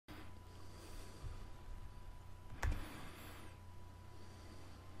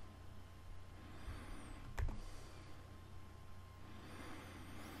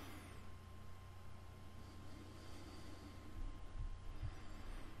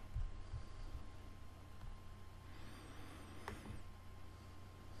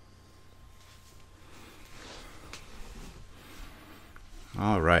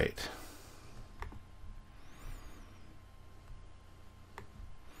All right.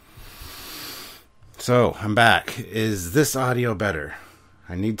 So, I'm back. Is this audio better?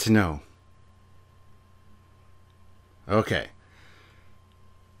 I need to know. Okay.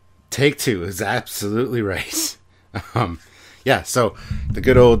 Take two is absolutely right. Um, yeah, so the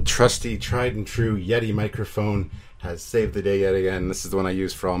good old trusty, tried and true Yeti microphone has saved the day yet again. This is the one I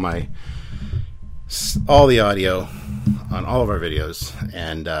use for all the audio on all of our videos.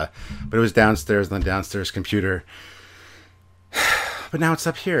 And but it was downstairs on the downstairs computer. But now it's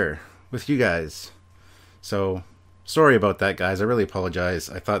up here with you guys. So sorry about that, guys. I really apologize.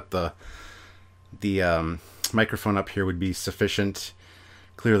 I thought the microphone up here would be sufficient.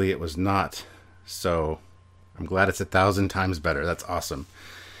 Clearly it was not. So I'm glad it's 1,000 times better. That's awesome.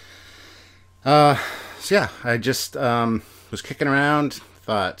 So yeah, I just was kicking around.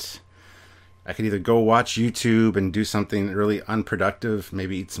 Thought I could either go watch YouTube and do something really unproductive,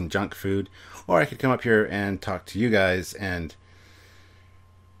 maybe eat some junk food, or I could come up here and talk to you guys and,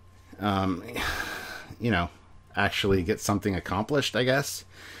 actually get something accomplished, I guess,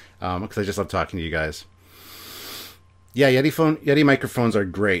 because I just love talking to you guys. Yeah, Yeti microphones are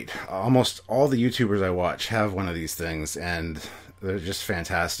great. Almost all the YouTubers I watch have one of these things, and they're just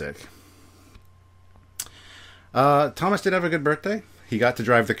fantastic. Thomas did have a good birthday. He got to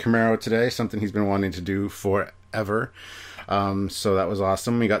drive the Camaro today, something he's been wanting to do forever. So that was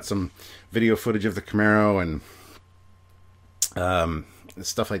awesome. We got some video footage of the Camaro and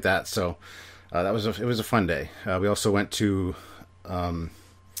stuff like that. So it was a fun day. We also went to a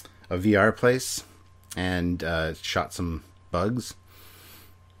VR place and shot some bugs.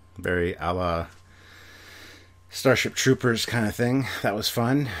 Very a la Starship Troopers kind of thing. That was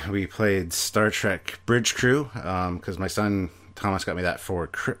fun. We played Star Trek Bridge Crew because my son Thomas got me that for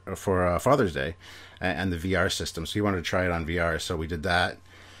Father's Day, and the VR system. So he wanted to try it on VR, so we did that.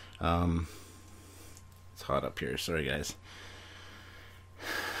 It's hot up here. Sorry, guys.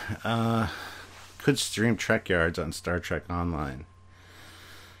 Could stream Trek Yards on Star Trek Online.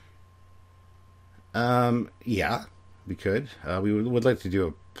 Yeah, we could. We would like to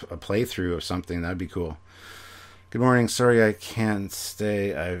do a playthrough of something. That'd be cool. Good morning. Sorry I can't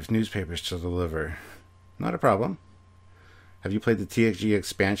stay. I have newspapers to deliver. Not a problem. Have you played the TXG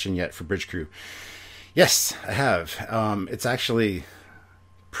expansion yet for Bridge Crew? Yes, I have. It's actually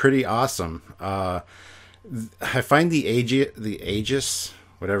pretty awesome. I find the Aegis,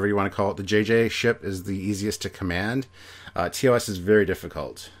 whatever you want to call it, the JJ ship is the easiest to command. TOS is very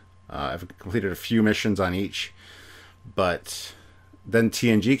difficult. I've completed a few missions on each, but then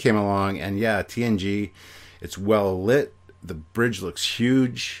TNG came along, and yeah, TNG, it's well lit. The bridge looks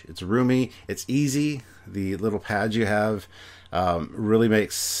huge. It's roomy. It's easy. The little pads you have really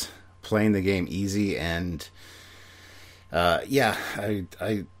makes playing the game easy. And the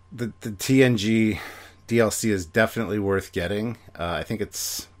TNG DLC is definitely worth getting. I think I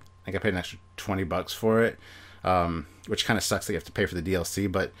paid an extra $20 for it, which kind of sucks that you have to pay for the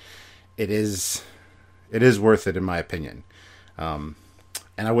DLC, but it is worth it in my opinion. And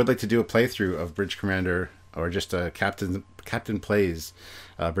I would like to do a playthrough of Bridge Commander, or just a captain plays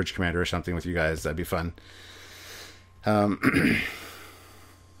Bridge Commander or something with you guys. That'd be fun. I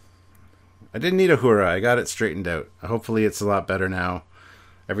didn't need a hoorah. I got it straightened out. Hopefully it's a lot better now.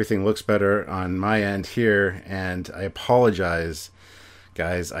 Everything looks better on my end here, and I apologize,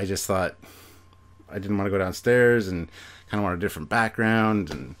 guys. I just thought I didn't want to go downstairs and kind of want a different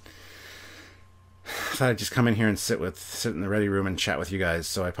background, and I thought I'd just come in here and sit in the ready room and chat with you guys.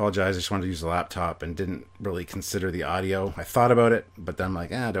 So I apologize. I just wanted to use the laptop and didn't really consider the audio. I thought about it, but then I'm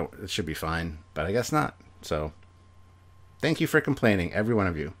like, it should be fine. But I guess not. So thank you for complaining, every one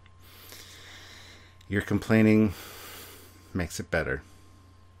of you. Your complaining makes it better.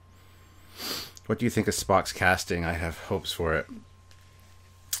 What do you think of Spock's casting? I have hopes for it.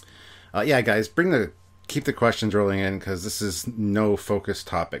 Yeah, guys, keep the questions rolling in, because this is no focused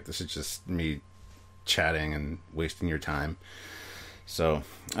topic. This is just me chatting and wasting your time. So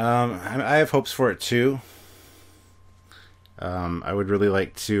I have hopes for it too. I would really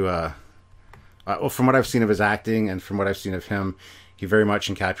like to from what I've seen of his acting and from what I've seen of him, he very much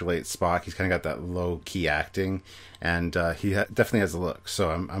encapsulates Spock. He's kind of got that low key acting, and he definitely has the look, so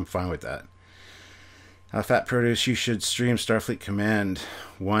I'm fine with that. Fat Produce, you should stream Starfleet Command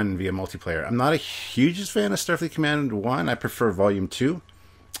 1 via multiplayer. I'm not a huge fan of Starfleet Command 1. I prefer Volume 2.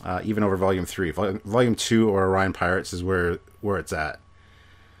 Even over Volume 3. Volume 2 or Orion Pirates is where it's at.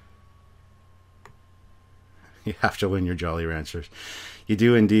 You have to win your Jolly Ranchers. You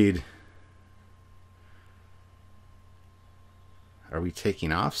do indeed. Are we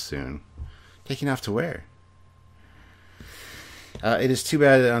taking off soon? Taking off to where? It is too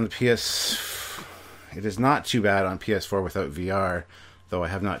bad on the PS. It is not too bad on PS4 without VR, though I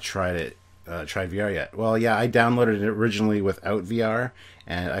have not tried VR yet. Well, yeah, I downloaded it originally without VR,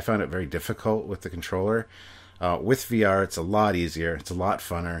 and I found it very difficult with the controller. With VR, it's a lot easier, it's a lot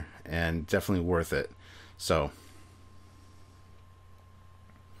funner, and definitely worth it. So,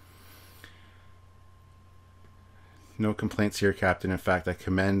 no complaints here, Captain. In fact, I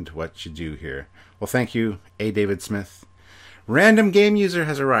commend what you do here. Well, thank you, A. David Smith. Random game user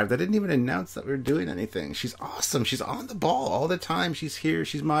has arrived. I didn't even announce that we were doing anything. She's awesome. She's on the ball all the time. She's here.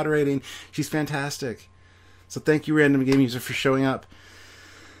 She's moderating. She's fantastic. So thank you, random game user, for showing up.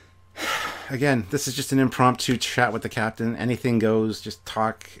 Again, this is just an impromptu chat with the captain. Anything goes. Just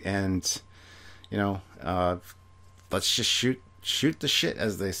talk and, let's just shoot the shit,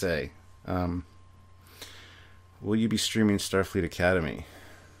 as they say. Will you be streaming Starfleet Academy?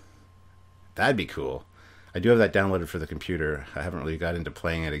 That'd be cool. I do have that downloaded for the computer. I haven't really got into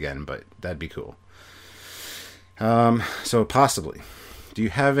playing it again, but that'd be cool. So possibly. Do you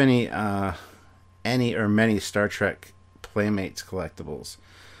have any or many Star Trek Playmates collectibles?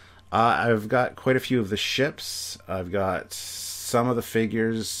 I've got quite a few of the ships. I've got some of the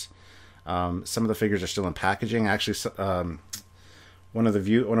figures. Some of the figures are still in packaging. Actually, one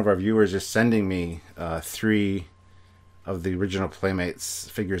of our viewers is sending me 3 of the original Playmates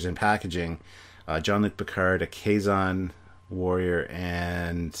figures in packaging. Jean-Luc Picard, a Kazon warrior,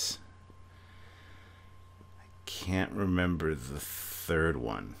 and I can't remember the third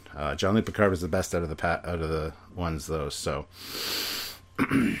one. Jean-Luc Picard was the best out of the ones, though. So,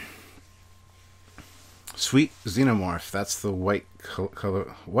 sweet Xenomorph. That's the white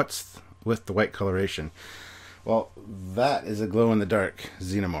color. What's with the white coloration? Well, that is a glow-in-the-dark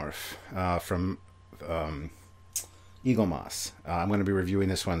Xenomorph from Eaglemoss. I'm going to be reviewing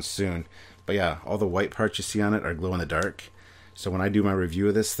this one soon. But yeah, all the white parts you see on it are glow-in-the-dark. So when I do my review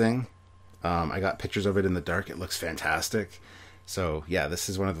of this thing, I got pictures of it in the dark. It looks fantastic. So yeah, this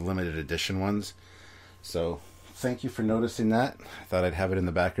is one of the limited edition ones. So thank you for noticing that. I thought I'd have it in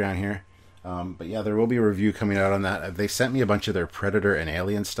the background here. But yeah, there will be a review coming out on that. They sent me a bunch of their Predator and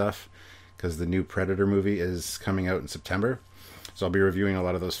Alien stuff, because the new Predator movie is coming out in September. So I'll be reviewing a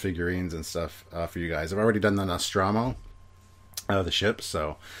lot of those figurines and stuff for you guys. I've already done the Nostromo, the ship,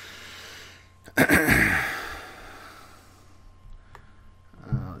 so... let's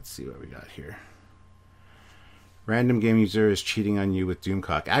see what we got here. Random game user is cheating on you with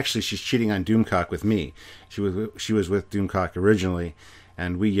Doomcock. Actually, she's cheating on Doomcock with me. She was with Doomcock originally,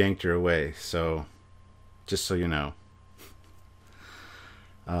 and we yanked her away. So, just so you know.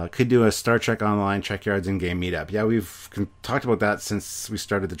 Could do a Star Trek Online Trek Yards in-game meetup. Yeah, we've talked about that since we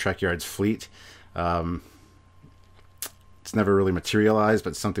started the Trek Yards fleet. It's never really materialized,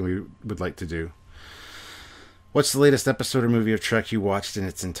 but it's something we would like to do. What's the latest episode or movie of Trek you watched in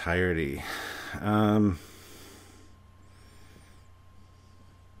its entirety?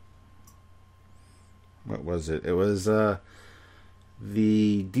 What was it? It was the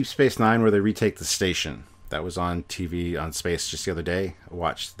Deep Space Nine, where they retake the station. That was on TV on Space just the other day. I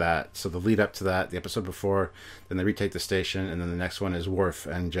watched that. So the lead up to that, the episode before, then they retake the station, and then the next one is Worf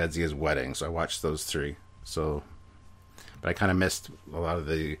and Jadzia's wedding. So I watched those 3. So, but I kind of missed a lot of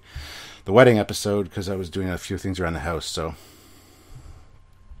the wedding episode because I was doing a few things around the house. So,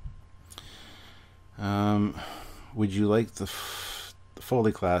 would you like the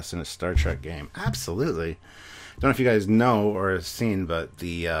Foley class in a Star Trek game? Absolutely. Don't know if you guys know or have seen, but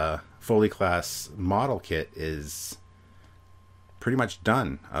the Foley class model kit is pretty much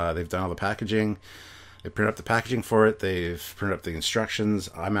done. They've done all the packaging. They printed up the packaging for it. They've printed up the instructions.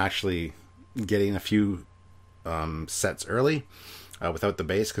 I'm actually getting a few sets early without the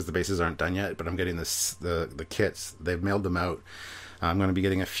base, because the bases aren't done yet, but I'm getting the kits. They've mailed them out. I'm going to be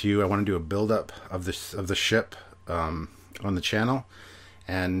getting a few. I want to do a build-up of the ship on the channel.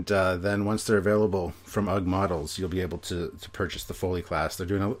 And then once they're available from UGG Models, you'll be able to purchase the Foley class. They're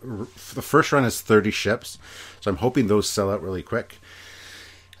doing the first run is 30 ships, so I'm hoping those sell out really quick,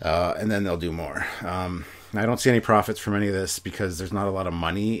 and then they'll do more. I don't see any profits from any of this because there's not a lot of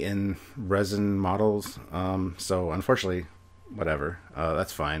money in resin models. So unfortunately, whatever.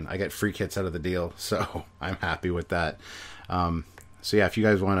 That's fine. I get free kits out of the deal, so I'm happy with that. So yeah, if you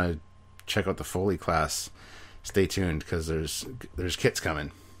guys want to check out the Foley class, stay tuned, because there's kits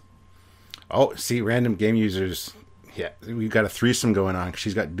coming. Oh, see, random game users. Yeah, we've got a threesome going on.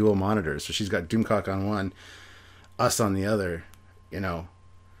 She's got dual monitors, so she's got Doomcock on one, us on the other.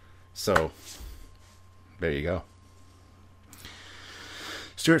 So there you go.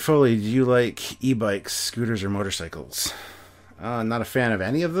 Stuart Foley, do you like e-bikes, scooters, or motorcycles? Not a fan of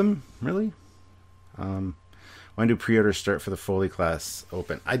any of them, really. When do pre-orders start for the Foley class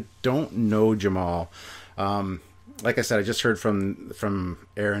open? I don't know, Jamal. Like I said, I just heard from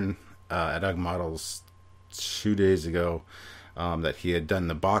Aaron at UG Models 2 days ago that he had done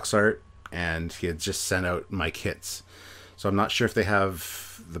the box art and he had just sent out my kits. So I'm not sure if they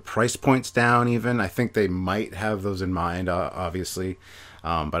have the price points down even. I think they might have those in mind, obviously.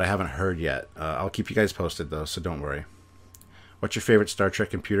 But I haven't heard yet. I'll keep you guys posted, though, so don't worry. What's your favorite Star Trek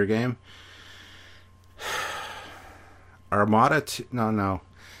computer game? Armada... No.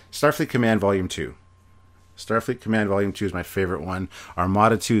 Starfleet Command Volume 2. Starfleet Command Volume 2 is my favorite one.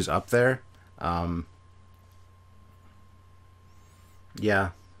 Armada 2 is up there.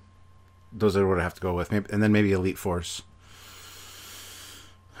 Yeah. Those are what I have to go with. And then maybe Elite Force.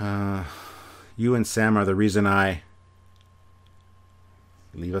 You and Sam are the reason I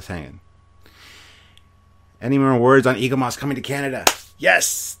leave us hanging. Any more words on Eaglemoss coming to Canada?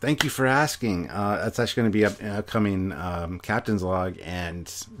 Yes! Thank you for asking. That's actually going to be an upcoming Captain's Log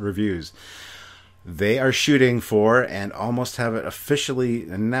and reviews. They are shooting for and almost have it officially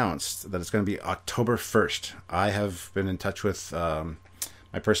announced that it's going to be October 1st. I have been in touch with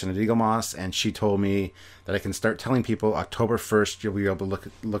my person at Eaglemoss, and she told me that I can start telling people October 1st you'll be able to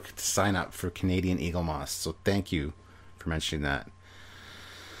look to sign up for Canadian Eaglemoss. So thank you for mentioning that.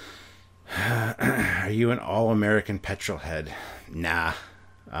 Are you an all-American petrol head? Nah.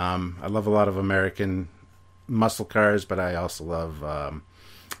 I love a lot of American muscle cars, but I also love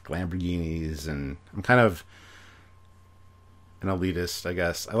Lamborghinis, and I'm kind of an elitist, I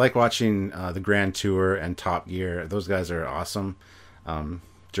guess. I like watching the Grand Tour and Top Gear. Those guys are awesome.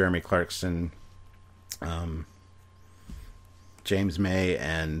 Jeremy Clarkson, James May,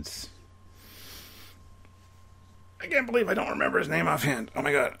 and I can't believe I don't remember his name offhand. Oh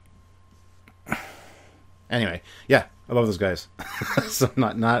my god. Anyway, yeah, I love those guys. So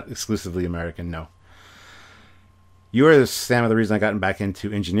not exclusively American, no. You are, Sam, the reason I gotten back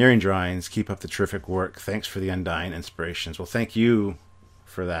into engineering drawings. Keep up the terrific work. Thanks for the undying inspirations. Well, thank you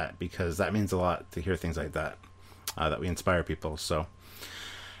for that, because that means a lot to hear things like that, that we inspire people. So,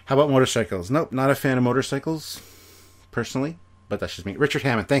 how about motorcycles? Nope, not a fan of motorcycles, personally, but that's just me. Richard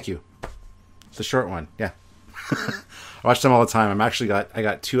Hammond, thank you. It's a short one, yeah. I watch them all the time. I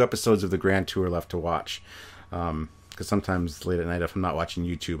got 2 episodes of the Grand Tour left to watch. Because sometimes late at night, if I'm not watching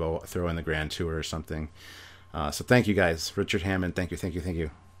YouTube, I'll throw in the Grand Tour or something. So thank you guys. Richard Hammond, thank you.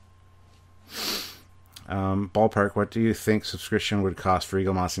 Ballpark, what do you think subscription would cost for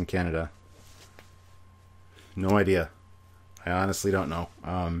Eaglemoss in Canada? No idea. I honestly don't know.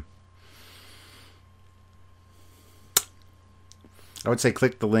 I would say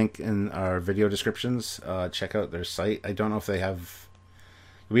click the link in our video descriptions. Check out their site. I don't know if they have...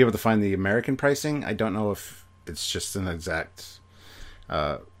 You'll be able to find the American pricing. I don't know if it's just an exact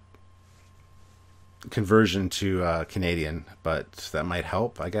conversion to Canadian, but that might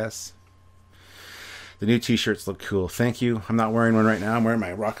help, I guess. The new t-shirts look cool. Thank you. I'm not wearing one right now. I'm wearing my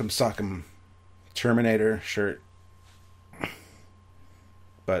Rock'em Sock'em Terminator shirt.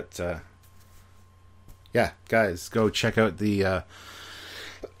 But, yeah, guys, go check out the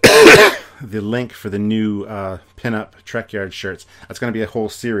the link for the new pinup Trekyard shirts. That's going to be a whole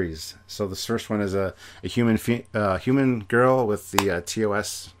series. So this first one is a human girl with the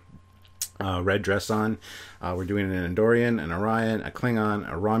TOS red dress on. We're doing an Andorian, an Orion, a Klingon,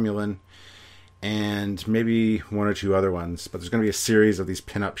 a Romulan, and maybe 1 or 2 other ones. But there's going to be a series of these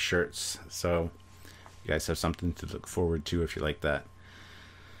pinup shirts. So you guys have something to look forward to if you like that.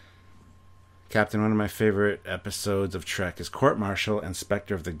 Captain, one of my favorite episodes of Trek is Court Martial and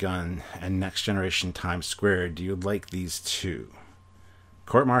Spectre of the Gun and Next Generation Times Squared. Do you like these 2?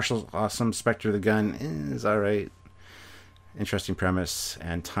 Court Martial's awesome. Spectre of the Gun is alright. Interesting premise.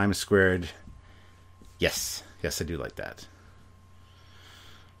 And Times Squared, yes, I do like that.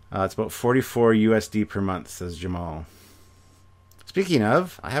 It's about $44 USD per month, says Jamal. Speaking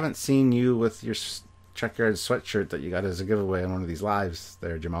of, I haven't seen you with your Trekyard sweatshirt that you got as a giveaway on one of these lives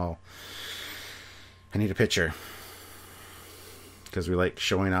there, Jamal. I need a picture, because we like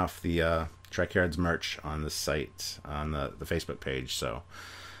showing off the Trekyard's merch on the site, on the Facebook page. So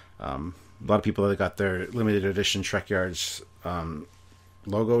a lot of people that got their limited edition Trekyard's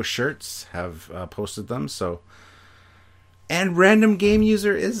logo shirts have posted them. So, and Random Game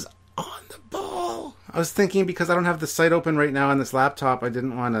User is on the ball. I was thinking, because I don't have the site open right now on this laptop, I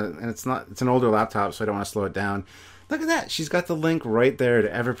didn't want to, and it's an older laptop, so I don't want to slow it down. Look at that. She's got the link right there to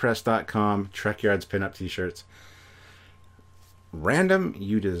everpress.com, Trekyard's pinup t-shirts. Random,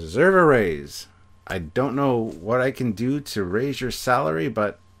 you deserve a raise. I don't know what I can do to raise your salary,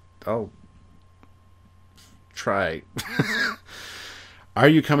 but I'll try. Are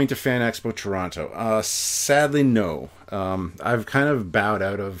you coming to Fan Expo Toronto? Sadly, no. I've kind of bowed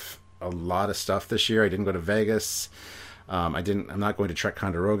out of a lot of stuff this year. I didn't go to Vegas. I'm not going to Trek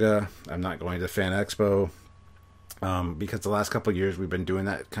Condoroga. I'm not going to Fan Expo. Because the last couple of years we've been doing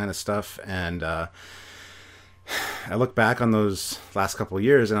that kind of stuff, and I look back on those last couple of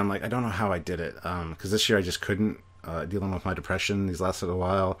years and I'm like, I don't know how I did it. Because this year I just couldn't. Dealing with my depression these last little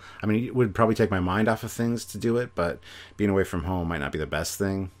while. I mean, it would probably take my mind off of things to do it, but being away from home might not be the best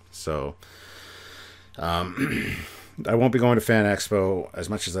thing. So I won't be going to Fan Expo as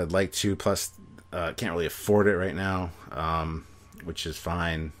much as I'd like to. Plus, can't really afford it right now, which is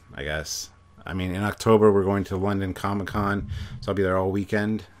fine, I guess. I mean, in October we're going to London Comic Con, so I'll be there all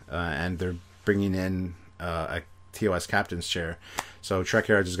weekend, and they're bringing in a TOS captain's chair. So Trek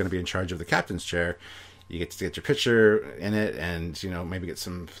Yards is going to be in charge of the captain's chair. You get to get your picture in it, and maybe get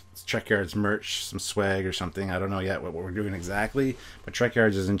some Trek Yards merch, some swag or something. I don't know yet what we're doing exactly, but Trek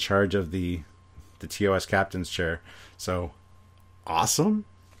Yards is in charge of the TOS captain's chair. So awesome.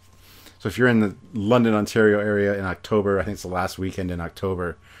 So if you're in the London, Ontario area in October, I think it's the last weekend in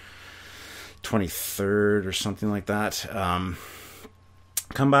October, 23rd or something like that,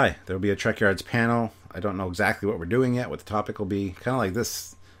 come by. There'll be a Trek Yards panel. I don't know exactly what we're doing yet, what the topic will be. Kind of like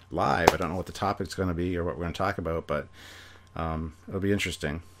this live. I don't know what the topic's going to be or what we're going to talk about, but it'll be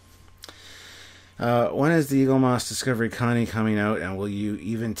interesting. When is the Eaglemoss Discovery Connie coming out, and will you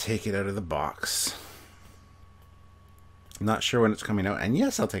even take it out of the box? I'm not sure when it's coming out, and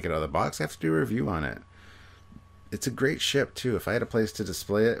yes, I'll take it out of the box. I have to do a review on it. It's a great ship too. If I had a place to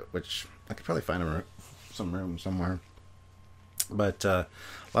display it, which I could probably find some room somewhere, but a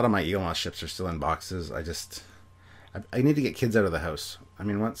lot of my Eaglemoss ships are still in boxes. I need to get kids out of the house. I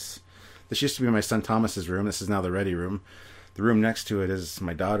mean, this used to be my son Thomas's room. This is now the Ready Room. The room next to it is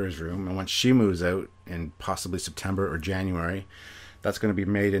my daughter's room. And once she moves out in possibly September or January, that's going to be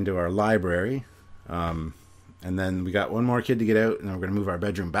made into our library. And then we got one more kid to get out, and then we're going to move our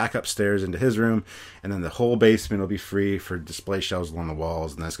bedroom back upstairs into his room. And then the whole basement will be free for display shelves along the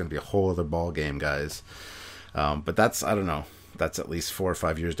walls. And that's going to be a whole other ball game, guys. But I don't know. That's at least 4 or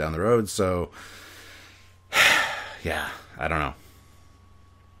 5 years down the road. So yeah, I don't know.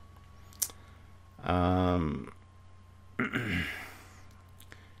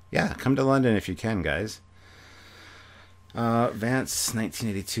 Yeah, come to London if you can, guys. Vance,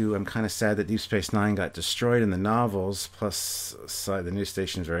 1982. I'm kind of sad that Deep Space Nine got destroyed in the novels. Plus, the new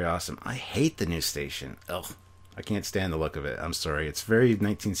station is very awesome. I hate the new station. Ugh, I can't stand the look of it. I'm sorry. It's very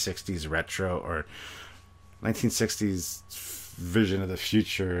 1960s retro, or 1960s vision of the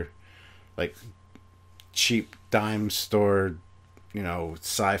future, like cheap dime store,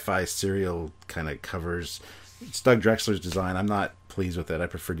 sci-fi serial kind of covers. It's Doug Drexler's design. I'm not pleased with it. I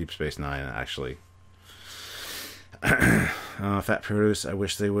prefer Deep Space Nine, actually. Fat Produce, I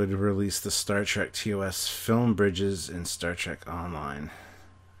wish they would release the Star Trek TOS film bridges in Star Trek Online.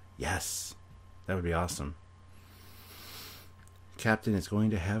 Yes, that would be awesome. Captain is going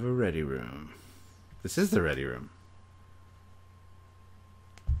to have a ready room. This is the ready room.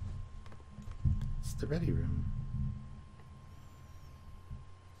 It's the ready room.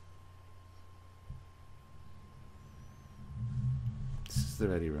 This is the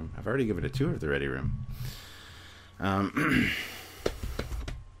ready room. I've already given a tour of the ready room.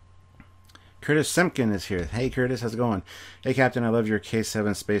 Curtis Simpkin is here. Hey Curtis, how's it going? Hey Captain, I love your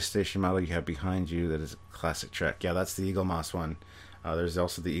K7 space station model you have behind you. That is a classic Trek. Yeah, that's the Eaglemoss one. There's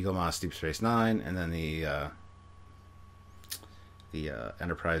also the Eaglemoss Deep Space Nine, and then the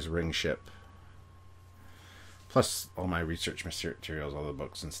Enterprise ring ship. Plus all my research materials, all the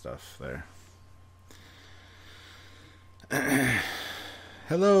books and stuff there.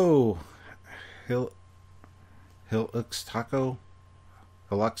 Hello, Hilux Taco.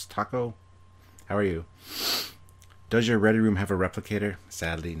 How are you? Does your ready room have a replicator?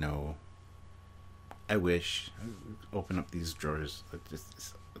 Sadly, no. I wish. Open up these drawers.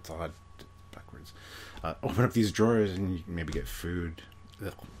 It's odd. Backwards. Open up these drawers and you can maybe get food.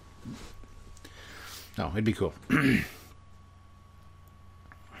 Ugh. No, it'd be cool.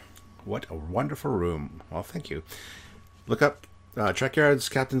 What a wonderful room. Well, thank you. Look up Trek Yards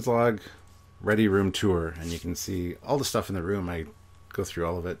Captain's Log Ready Room Tour, and you can see all the stuff in the room. I go through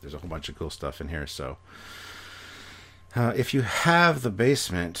all of it. There's a whole bunch of cool stuff in here. So if you have the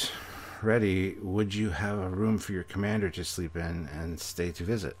basement ready, would you have a room for your commander to sleep in and stay to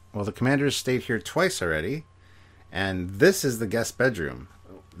visit? Well, the commander's stayed here twice already, and this is the guest bedroom.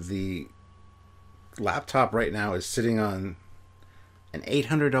 The laptop right now is sitting on an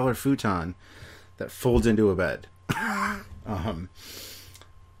 $800 futon that folds into a bed.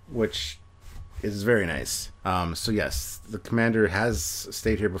 Which is very nice. So yes, the commander has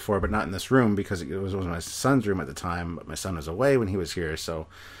stayed here before, but not in this room because it was my son's room at the time. But my son was away when he was here, so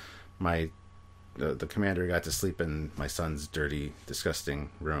the commander got to sleep in my son's dirty, disgusting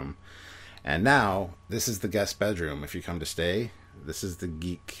room. And now this is the guest bedroom. If you come to stay, this is the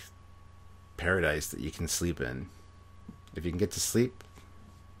geek paradise that you can sleep in. If you can get to sleep,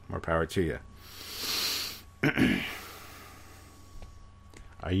 more power to you.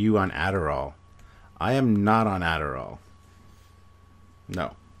 Are you on Adderall? I am not on Adderall.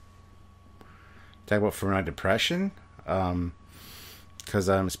 No. Talk about for my depression. Because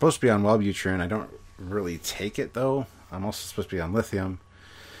I'm supposed to be on Wellbutrin. I don't really take it, though. I'm also supposed to be on lithium.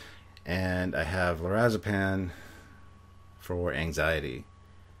 And I have lorazepam for anxiety.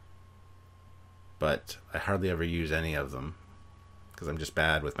 But I hardly ever use any of them because I'm just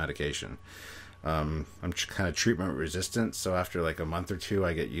bad with medication. I'm kind of treatment resistant, so after like a month or two,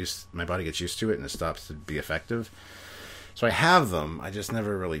 my body gets used to it and it stops to be effective. So I have them, I just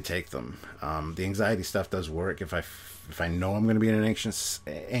never really take them. The anxiety stuff does work. If I know I'm going to be in an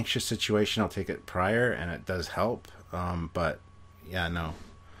anxious situation, I'll take it prior, and it does help. But yeah, no.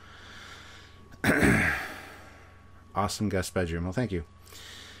 Awesome guest bedroom. Well, thank you.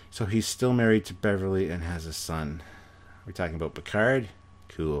 So he's still married to Beverly and has a son. Are we talking about Picard?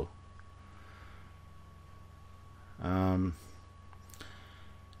 Cool.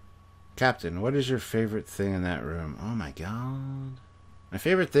 Captain, what is your favorite thing in that room? Oh my god. My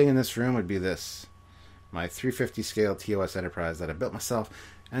favorite thing in this room would be this. My 350 scale TOS Enterprise that I built myself.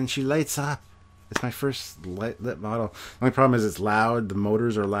 And she lights up. It's my first lit model. The only problem is it's loud. The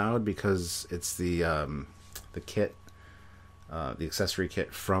motors are loud because it's the kit, the accessory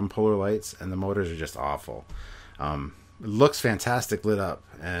kit from Polar Lights, and the motors are just awful. It looks fantastic lit up,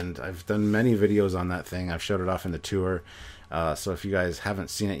 and I've done many videos on that thing. I've showed it off in the tour. So if you guys haven't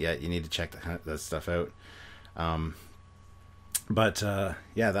seen it yet, you need to check that stuff out. Yeah,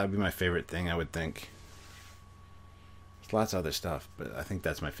 that would be my favorite thing, I would think. There's lots of other stuff, but I think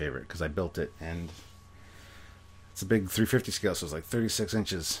that's my favorite because I built it, and it's a big 350 scale, so it's like 36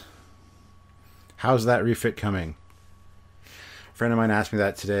 inches. How's that refit coming? A friend of mine asked me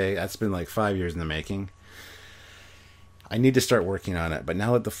that today. That's been like 5 years in the making. I need to start working on it, but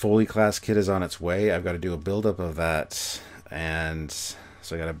now that the Foley class kit is on its way, I've got to do a build-up of that, and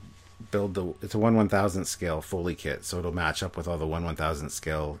so I got to build it's a 1/1000th scale Foley kit, so it'll match up with all the 1/1000th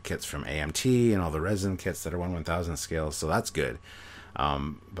scale kits from AMT and all the resin kits that are 1/1000th scale, so that's good.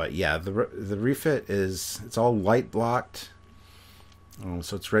 But yeah, the refit it's all light blocked,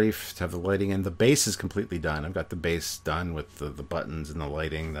 so it's ready to have the lighting, and the base is completely done. I've got the base done with the buttons and the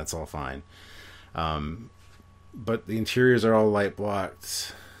lighting. That's all fine. But the interiors are all light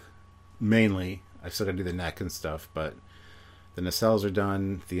blocked, mainly. I've still got to do the neck and stuff, but the nacelles are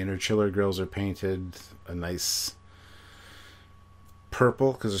done. The inner chiller grills are painted a nice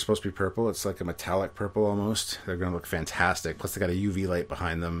purple, because they're supposed to be purple. It's like a metallic purple almost. They're going to look fantastic. Plus they got a UV light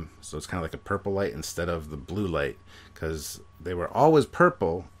behind them, so it's kind of like a purple light instead of the blue light, because they were always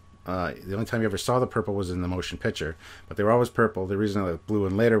purple. The only time you ever saw the purple was in the motion picture, but they were always purple. The reason I like blue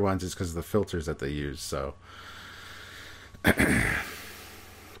in later ones is because of the filters that they use. So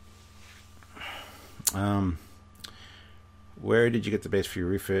where did you get the base for your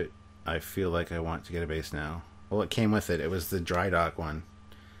refit? I feel like I want to get a base now. Well, it came with it. It was the dry dock one,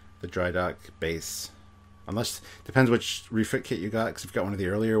 the dry dock base. Unless, depends which refit kit you got, because if you got one of the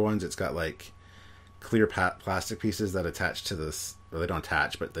earlier ones, it's got like clear plastic pieces that attach to this, or they don't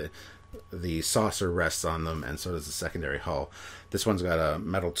attach, but the saucer rests on them, and so does the secondary hull. This one's got a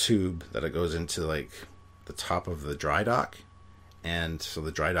metal tube that it goes into like the top of the dry dock, and so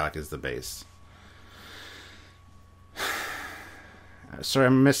the dry dock is the base. Sorry,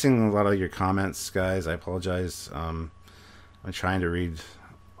 I'm missing a lot of your comments, guys. I apologize. I'm trying to read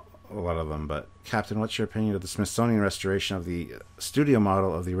a lot of them, but Captain, what's your opinion of the Smithsonian restoration of the studio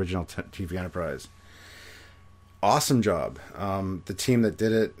model of the original TV Enterprise? Awesome job. The team that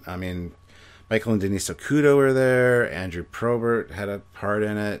did it, I mean, Michael and Denise Okuda were there. Andrew Probert had a part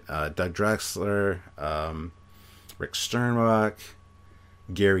in it. Doug Drexler, Rick Sternbach,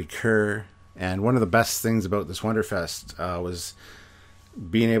 Gary Kerr. And one of the best things about this Wonderfest was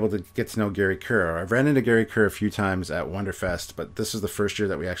being able to get to know Gary Kerr. I've ran into Gary Kerr a few times at Wonderfest, but this is the first year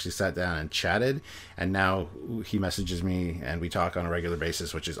that we actually sat down and chatted, and now he messages me and we talk on a regular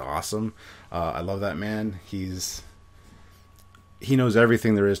basis, which is awesome. I love that man. He knows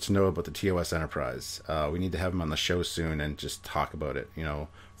everything there is to know about the TOS Enterprise. We need to have him on the show soon and just talk about it, you know,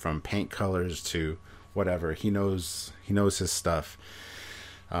 from paint colors to whatever. He knows his stuff.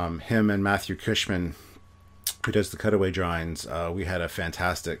 Him and Matthew Cushman who does the cutaway drawings. We had a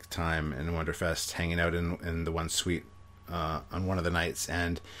fantastic time in Wonderfest, hanging out in the one suite on one of the nights,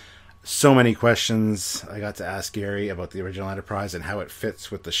 and so many questions I got to ask Gary about the original Enterprise and how it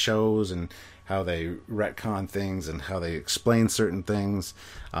fits with the shows and how they retcon things and how they explain certain things,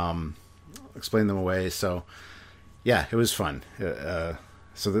 explain them away. So yeah, it was fun.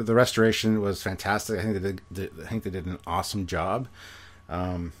 So the restoration was fantastic. I think they did an awesome job.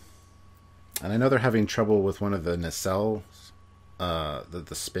 And I know they're having trouble with one of the nacelles,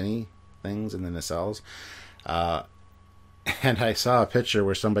 the spinny things in the nacelles. And I saw a picture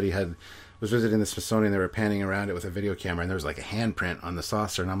where somebody was visiting the Smithsonian. They were panning around it with a video camera, and there was like a handprint on the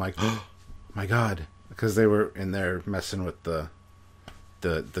saucer. And I'm like, oh my God, because they were in there messing with the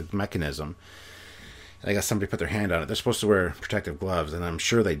mechanism. I guess somebody put their hand on it. They're supposed to wear protective gloves, and I'm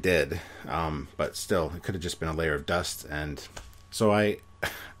sure they did. But still, it could have just been a layer of dust. And so I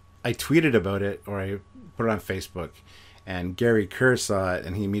tweeted about it, or I put it on Facebook, and Gary Kerr saw it,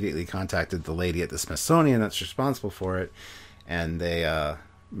 and he immediately contacted the lady at the Smithsonian that's responsible for it, and they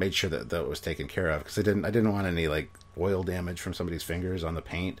made sure that was taken care of, because I didn't want any like oil damage from somebody's fingers on the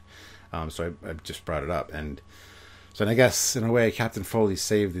paint. So I just brought it up, and I guess in a way Captain Foley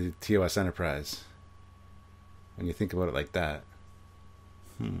saved the TOS Enterprise. When you think about it like that.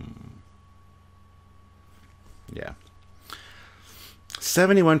 Yeah.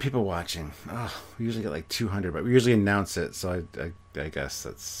 71 people watching. Oh, we usually get like 200, but we usually announce it, so I guess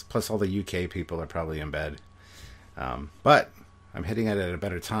that's... Plus all the UK people are probably in bed. But I'm hitting it at a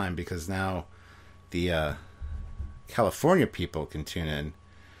better time, because now the California people can tune in.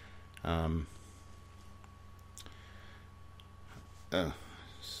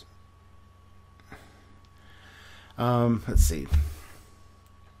 Let's see.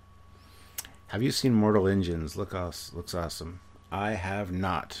 Have you seen Mortal Engines? Looks awesome. I have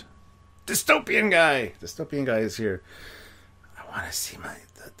not. Dystopian guy is here. I want to see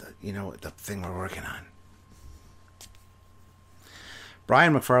the thing we're working on.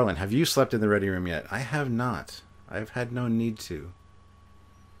 Brian McFarlane, have you slept in the ready room yet? I have not. I've had no need to.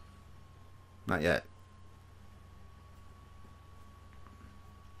 Not yet.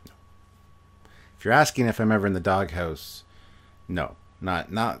 If you're asking if I'm ever in the doghouse, no, not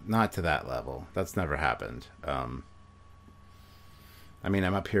to that level. That's never happened. I mean,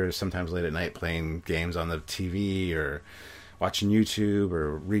 I'm up here sometimes late at night playing games on the TV or watching YouTube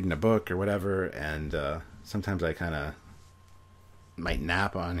or reading a book or whatever, and sometimes I kind of might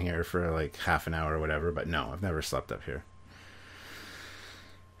nap on here for like half an hour or whatever, but no, I've never slept up here.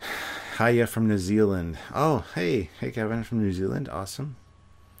 Hiya from New Zealand. Oh, hey Kevin from New Zealand. Awesome.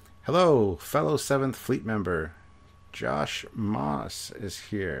 Hello, fellow 7th Fleet member. Josh Moss is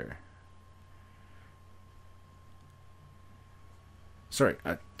here. Sorry,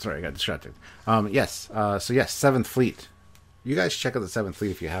 I got distracted. Yes, 7th Fleet. You guys check out the 7th Fleet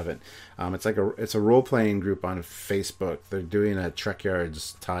if you haven't. It's a role-playing group on Facebook. They're doing a Trek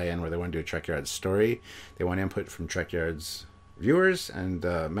Yards tie-in where they want to do a Trek Yards story. They want input from Trek Yards viewers and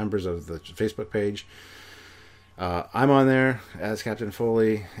members of the Facebook page. I'm on there as Captain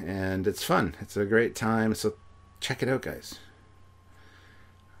Foley, and it's fun. It's a great time, so check it out, guys.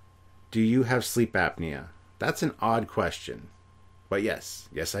 Do you have sleep apnea? That's an odd question, but yes,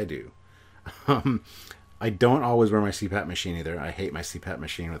 I do. I don't always wear my CPAP machine either. I hate my CPAP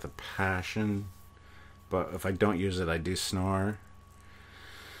machine with a passion, but if I don't use it, I do snore.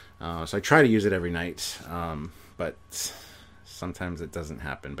 So I try to use it every night, but sometimes it doesn't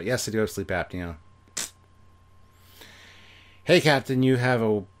happen. But yes, I do have sleep apnea. Hey, Captain, you have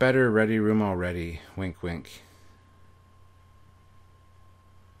a better ready room already. Wink, wink.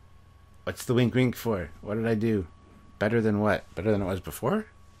 What's the wink, wink for? What did I do? Better than what? Better than it was before?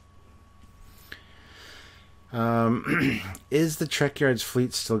 Is the Trek Yards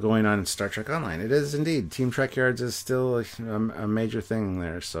fleet still going on in Star Trek Online? It is indeed. Team Trek Yards is still a major thing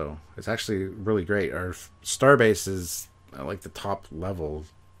there, so it's actually really great. Our starbase is like the top level,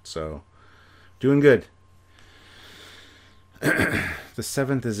 so doing good. The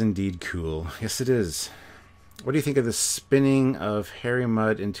 7th is indeed cool. Yes, it is. What do you think of the spinning of Harry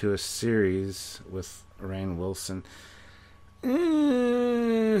Mudd into a series with Rainn Wilson?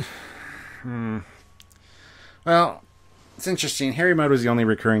 Well, it's interesting. Harry Mudd was the only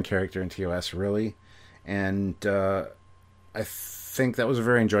recurring character in TOS, really. And I think that was a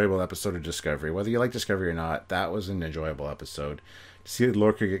very enjoyable episode of Discovery. Whether you like Discovery or not, that was an enjoyable episode. To see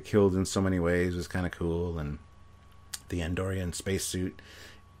Lorca get killed in so many ways was kind of cool, and the Andorian spacesuit,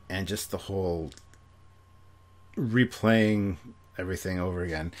 and just the whole replaying everything over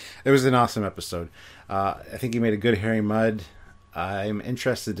again. It was an awesome episode. I think he made a good Harry Mudd. I'm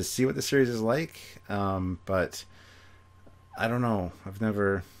interested to see what the series is like, but I don't know. I've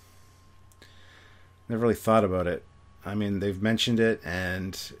never really thought about it. I mean, they've mentioned it,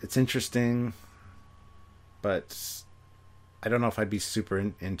 and it's interesting, but I don't know if I'd be super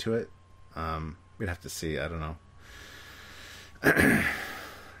into it. We'd have to see. I don't know.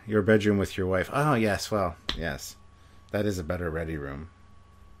 Your bedroom with your wife. Oh, yes. Well, yes. That is a better ready room.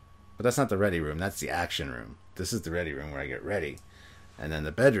 But that's not the ready room. That's the action room. This is the ready room where I get ready. And then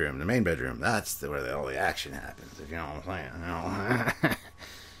the bedroom, the main bedroom, that's where all the action happens. If you know what I'm saying.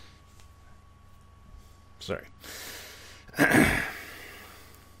 Sorry.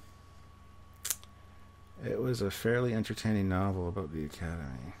 It was a fairly entertaining novel about the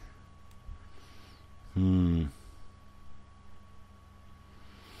Academy.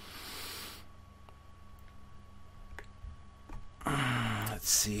 Let's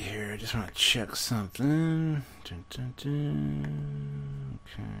see here. I just want to check something. Dun, dun, dun.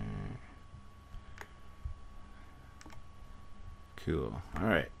 Okay. Cool. All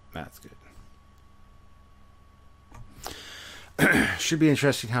right. That's good. Should be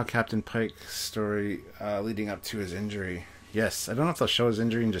interesting how Captain Pike's story leading up to his injury. Yes, I don't know if they'll show his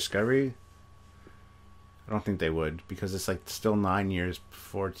injury in Discovery. I don't think they would, because it's like still 9 years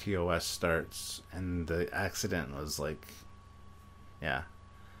before TOS starts, and the accident was like, yeah,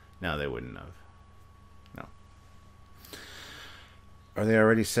 no, they wouldn't have. No. Are they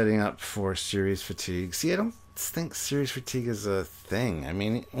already setting up for series fatigue? See, I don't think series fatigue is a thing. I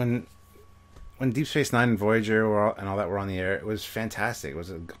mean, when Deep Space Nine and Voyager and all that were on the air, it was fantastic. It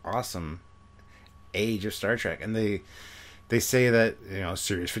was an awesome age of Star Trek, and they say that, you know,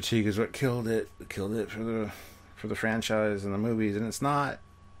 series fatigue is what killed it for the franchise and the movies, and it's not.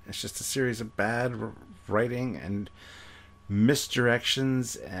 It's just a series of bad writing and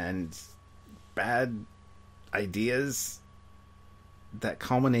misdirections and bad ideas that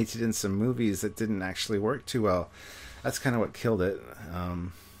culminated in some movies that didn't actually work too well. That's kind of what killed it.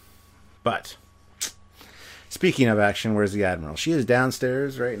 But speaking of action, where's the Admiral? She is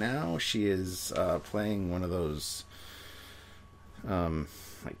downstairs right now. She is playing one of those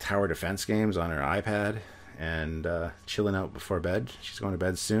like tower defense games on her iPad and chilling out before bed. She's going to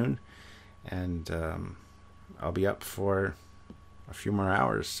bed soon, and I'll be up for a few more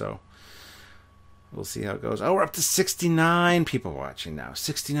hours, so we'll see how it goes. Oh, we're up to 69 people watching now.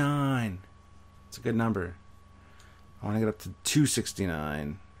 69. It's a good number. I want to get up to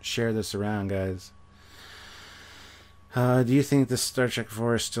 269. Share this around, guys. Do you think this Star Trek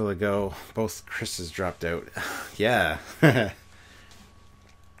 4 is still a go? Both Chris's dropped out. Yeah.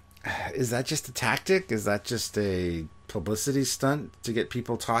 Is that just a tactic? Is that just a publicity stunt to get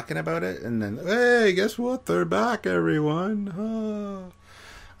people talking about it? And then, hey, guess what? They're back, everyone.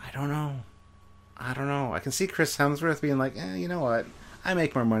 I don't know. I can see Chris Hemsworth being like, you know what? I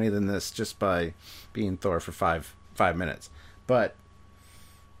make more money than this just by being Thor for five minutes. But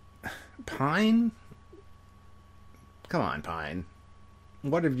Pine? Come on, Pine.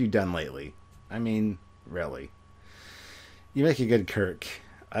 What have you done lately? I mean, really. You make a good Kirk.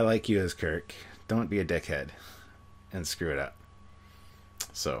 I like you as Kirk. Don't be a dickhead and screw it up.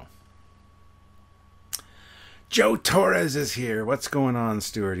 So, Joe Torres is here. What's going on,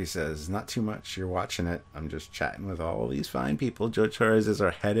 Stuart? He says, not too much. You're watching it. I'm just chatting with all these fine people. Joe Torres is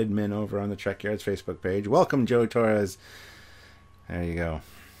our head admin over on the Trek Yards Facebook page. Welcome, Joe Torres. There you go.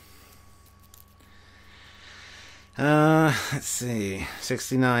 Let's see.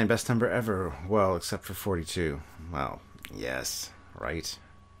 69, best number ever. Well, except for 42. Well, yes, right.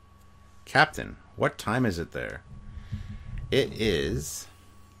 Captain, what time is it there? It is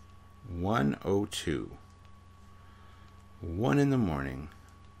 1:02. 1 in the morning.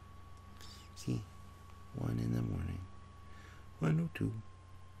 See? 1 in the morning. 1:02.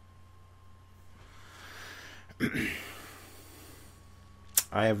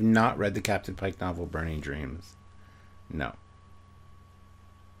 I have not read the Captain Pike novel, Burning Dreams. No.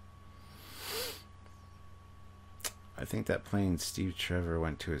 I think that plane Steve Trevor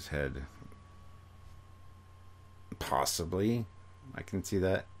went to his head. Possibly. I can see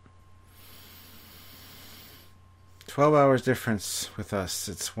that. 12 hours difference with us.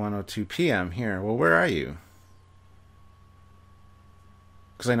 It's 1:02 p.m. here. Well, where are you?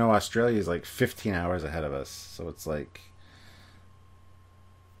 Because I know Australia is like 15 hours ahead of us. So it's like...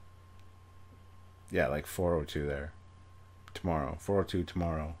 yeah, like 4:02 there. Tomorrow. 4:02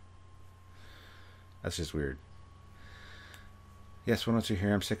 tomorrow. That's just weird. Yes, 1:02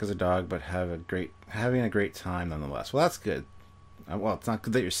 here. I'm sick as a dog, but having a great time nonetheless. Well, that's good. Well, it's not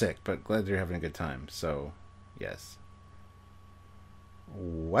good that you're sick, but glad you're having a good time. So, yes.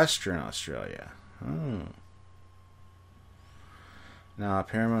 Western Australia. Oh. No,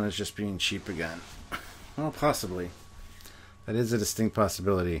 Paramount is just being cheap again. Well, possibly. That is a distinct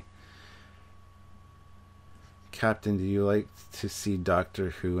possibility. Captain, do you like to see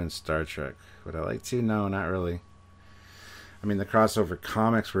Doctor Who and Star Trek? Would I like to? No, not really. I mean, the crossover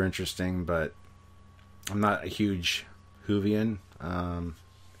comics were interesting, but I'm not a huge Whovian. I'll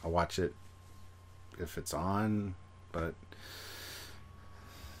watch it if it's on, but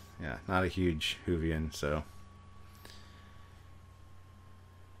yeah, not a huge Whovian, so.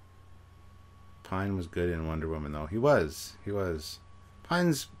 Pine was good in Wonder Woman, though. He was.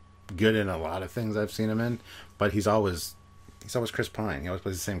 Pine's good in a lot of things I've seen him in, but he's always Chris Pine. He always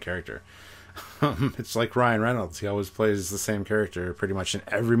plays the same character. It's like Ryan Reynolds. He always plays the same character pretty much in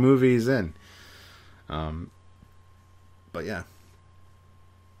every movie he's in. But yeah.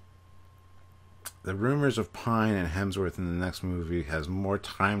 The rumors of Pine and Hemsworth in the next movie has more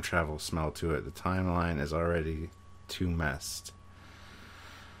time travel smell to it. The timeline is already too messed.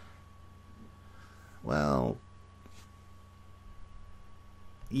 Well,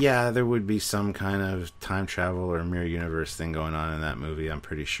 yeah, there would be some kind of time travel or mirror universe thing going on in that movie, I'm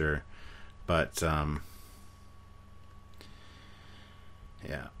pretty sure. But,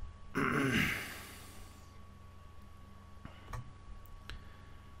 yeah.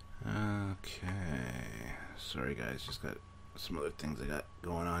 Okay. Sorry, guys. Just got some other things I got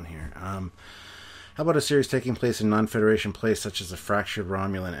going on here. How about a series taking place in non-Federation place, such as the fractured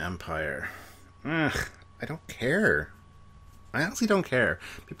Romulan Empire? Ugh, I don't care. I honestly don't care.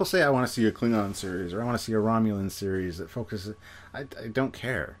 People say I want to see a Klingon series or I want to see a Romulan series that focuses. I don't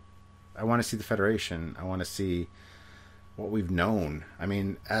care. I want to see the Federation. I want to see what we've known. I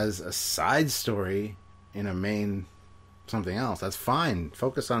mean, as a side story in a main something else, that's fine.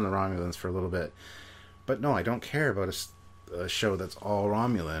 Focus on the Romulans for a little bit. But no, I don't care about a show that's all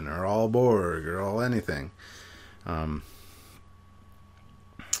Romulan or all Borg or all anything.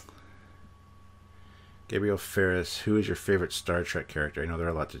 Gabriel Ferris, who is your favorite Star Trek character? I know there are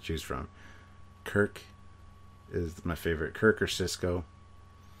a lot to choose from. Kirk is my favorite. Kirk or Sisko.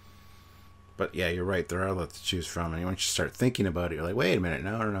 But yeah, you're right. There are a lot to choose from. And once you start thinking about it, you're like, wait a minute.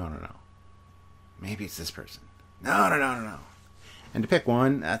 No. Maybe it's this person. No. And to pick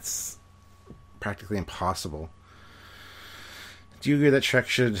one, that's practically impossible. Do you agree that Trek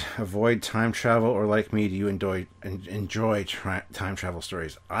should avoid time travel, or like me, do you enjoy time travel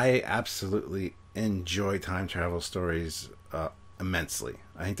stories? I absolutely enjoy time travel stories immensely.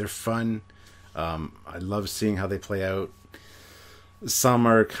 I think they're fun. I love seeing how they play out. Some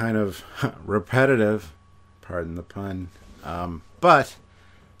are kind of repetitive, pardon the pun, but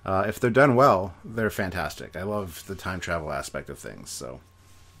if they're done well, they're fantastic. I love the time travel aspect of things, so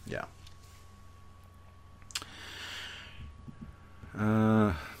yeah.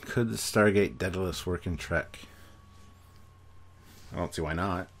 Could the Stargate Daedalus work in Trek? I don't see why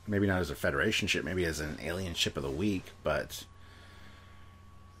not. Maybe not as a Federation ship, maybe as an alien ship of the week, but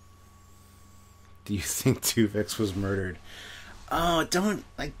do you think Tuvix was murdered? Oh,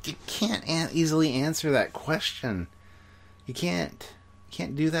 you can't easily answer that question. You can't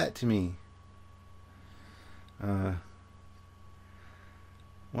do that to me.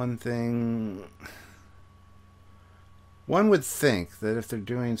 One would think that if they're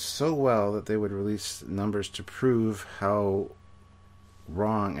doing so well that they would release numbers to prove how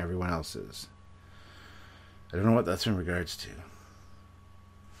wrong everyone else is. I don't know what that's in regards to.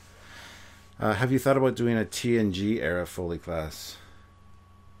 Have you thought about doing a TNG era Foley class?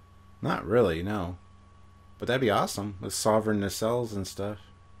 Not really, no. But that'd be awesome with sovereign nacelles and stuff.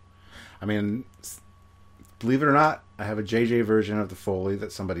 I mean, believe it or not, I have a JJ version of the Foley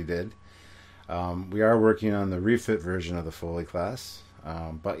that somebody did. We are working on the refit version of the Foley class.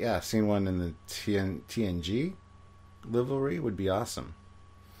 But yeah, seeing one in the TNG livery would be awesome.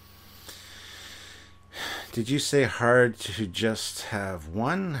 Did you say hard to just have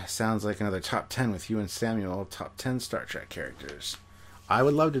one? Sounds like another top 10 with you and Samuel, top 10 Star Trek characters. I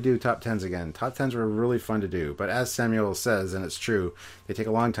would love to do top 10s again. Top 10s were really fun to do. But as Samuel says, and it's true, they take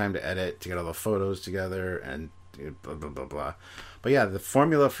a long time to edit, to get all the photos together, and blah, blah, blah, blah. But yeah, the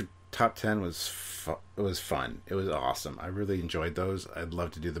formula for top 10 was fun. It was awesome. I really enjoyed those. I'd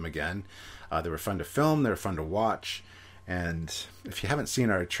love to do them again. They were fun to film. They were fun to watch. And if you haven't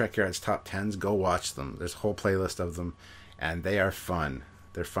seen our Trek Yards top 10s, go watch them. There's a whole playlist of them, and they are fun.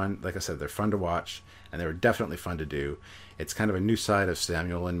 They're fun. Like I said, they're fun to watch, and they were definitely fun to do. It's kind of a new side of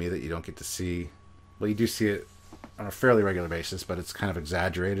Samuel and me that you don't get to see. Well, you do see it on a fairly regular basis, but it's kind of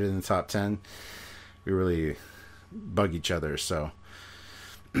exaggerated in the top 10. We really bug each other, so...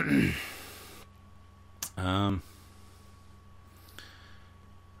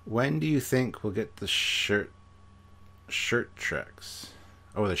 when do you think we'll get the shirt shirt treks.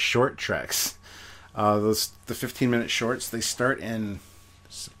 Oh, the short treks. The 15-minute shorts, they start in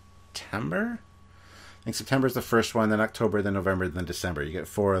September. I think September is the first one, then October, then November, then December. You get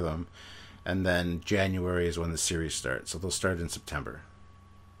 4 of them, and then January is when the series starts. So they'll start in September.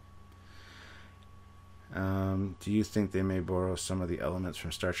 Do you think they may borrow some of the elements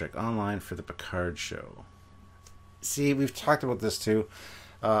from Star Trek Online for the Picard show? See, we've talked about this too.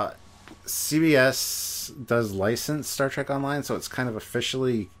 CBS does license Star Trek Online, so it's kind of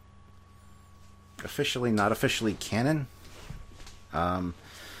officially not officially canon, because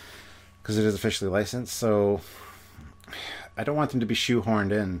it is officially licensed. So I don't want them to be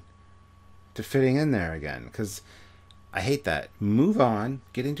shoehorned in to fitting in there again, because I hate that. Move on,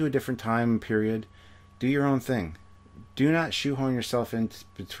 get into a different time period, do your own thing. Do not shoehorn yourself in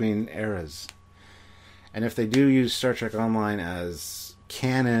between eras. And if they do use Star Trek Online as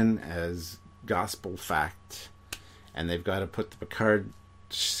canon, as gospel fact, and they've got to put the Picard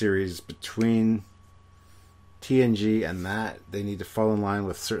series between TNG and that, they need to fall in line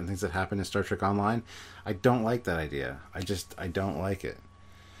with certain things that happen in Star Trek Online. I don't like that idea. I don't like it.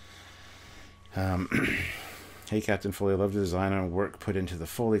 Hey, Captain Foley, I love the design and work put into the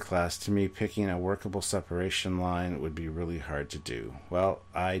Foley class. To me, picking a workable separation line would be really hard to do. Well,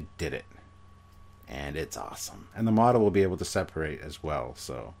 I did it. And it's awesome. And the model will be able to separate as well,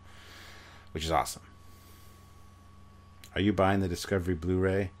 so, which is awesome. Are you buying the Discovery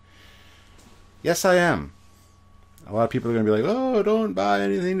Blu-ray? Yes, I am. A lot of people are going to be like, oh, don't buy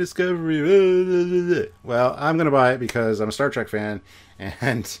anything Discovery. Well, I'm going to buy it because I'm a Star Trek fan,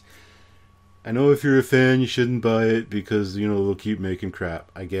 and I know if you're a fan, you shouldn't buy it because, they'll keep making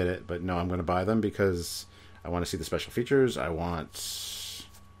crap. I get it, but no, I'm going to buy them because I want to see the special features. I want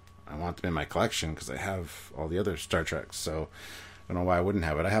them in my collection because I have all the other Star Treks, so I don't know why I wouldn't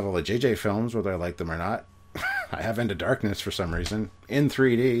have it. I have all the JJ films, whether I like them or not. I have Into Darkness for some reason in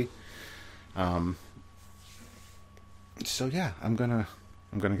 3D. So yeah, I'm gonna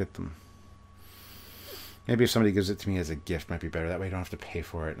get them. Maybe if somebody gives it to me as a gift, might be better. That way I don't have to pay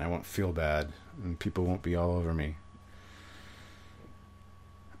for it, and I won't feel bad, and people won't be all over me.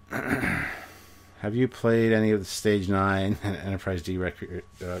 Have you played any of the Stage 9 and Enterprise D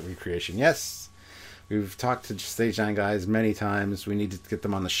recreation? Yes. We've talked to Stage 9 guys many times. We need to get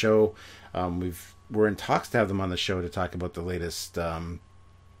them on the show. We're in talks to have them on the show to talk about the latest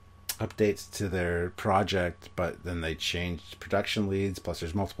updates to their project, but then they changed production leads, plus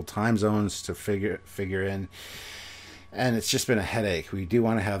there's multiple time zones to figure in, and it's just been a headache. We do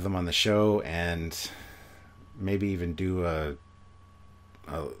want to have them on the show and maybe even do a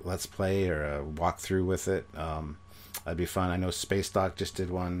let's play or a walkthrough with it. That'd be fun. I know Space Doc just did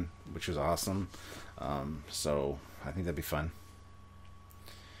one, which was awesome. So I think that'd be fun.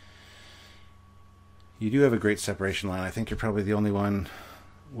 You do have a great separation line. I think you're probably the only one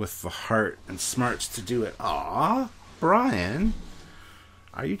with the heart and smarts to do it. Aw, Brian,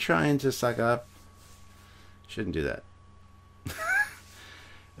 are you trying to suck up? Shouldn't do that.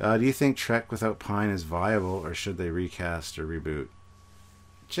 Do you think Trek without Pine is viable, or should they recast or reboot?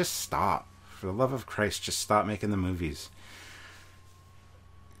 Just stop. For the love of Christ, just stop making the movies.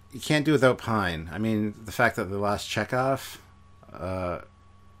 You can't do without Pine. I mean, the fact that the last Chekhov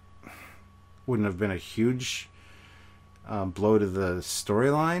wouldn't have been a huge blow to the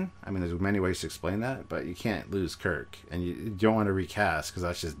storyline. I mean, there's many ways to explain that, but you can't lose Kirk, and you don't want to recast because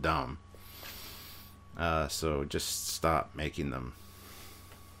that's just dumb. So just stop making them.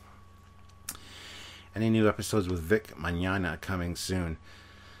 Any new episodes with Vic Mañana coming soon?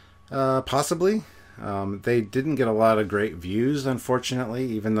 Possibly. They didn't get a lot of great views, unfortunately,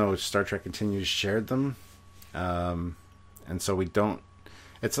 even though Star Trek Continues shared them. And so we don't...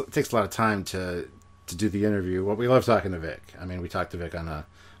 It takes a lot of time to do the interview. Well, we love talking to Vic. I mean, we talk to Vic on a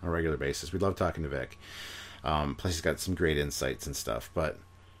regular basis. We love talking to Vic. Plus, he's got some great insights and stuff. But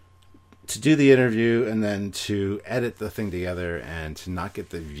to do the interview and then to edit the thing together and to not get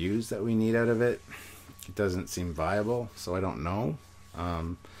the views that we need out of it, it doesn't seem viable. So I don't know.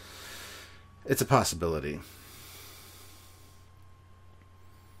 It's a possibility.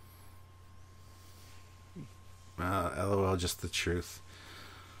 LOL, just the truth.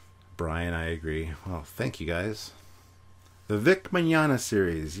 Brian, I agree. Well, thank you guys. The Vic Mañana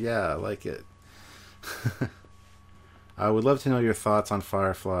series. Yeah, I like it. I would love to know your thoughts on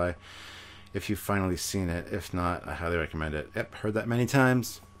Firefly if you've finally seen it. If not, I highly recommend it. Yep, heard that many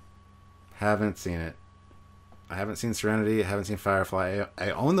times. Haven't seen it. I haven't seen Serenity. I haven't seen Firefly. I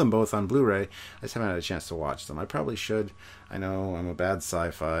own them both on Blu-ray. I just haven't had a chance to watch them. I probably should. I know I'm a bad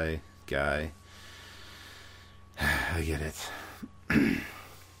sci-fi guy. I get it.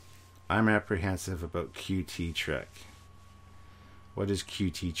 I'm apprehensive about QT Trek. What is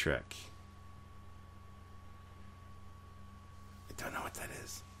QT Trek? I don't know what that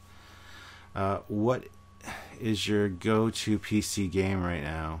is. What is your go-to PC game right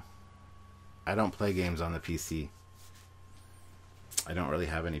now? I don't play games on the PC. I don't really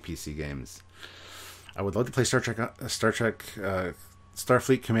have any PC games. I would love to play Star Trek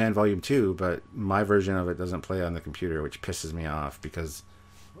Starfleet Command Volume 2, but my version of it doesn't play on the computer, which pisses me off because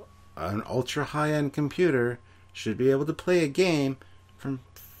an ultra high-end computer should be able to play a game from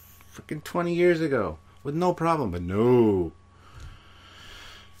freaking 20 years ago with no problem, but no.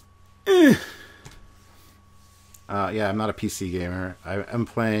 Yeah, I'm not a PC gamer. I'm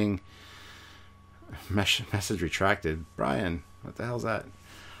playing Message Retracted. Brian, what the hell's that?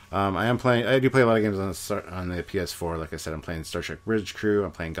 I do play a lot of games on the PS4. Like I said, I'm playing Star Trek Bridge Crew.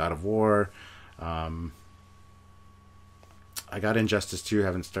 I'm playing God of War. I got Injustice 2.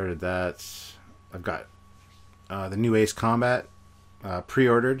 Haven't started that. I've got the new Ace Combat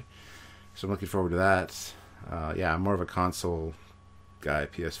pre-ordered, so I'm looking forward to that. Yeah, I'm more of a console guy,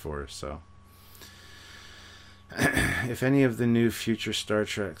 PS4. So, if any of the new future Star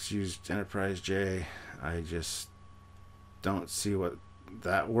Treks used Enterprise J, I just don't see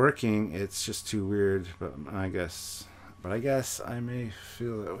that working. It's just too weird. But I guess I may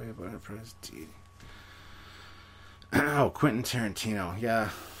feel that way about Enterprise D. Oh, Quentin Tarantino. Yeah,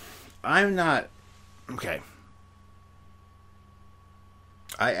 I'm not okay.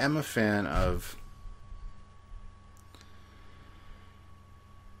 I am a fan of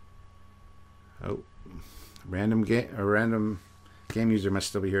random game user must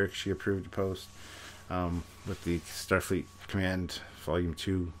still be here because she approved the post with the Starfleet Command Volume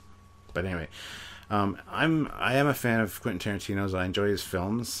 2. But anyway, I am a fan of Quentin Tarantino's. I enjoy his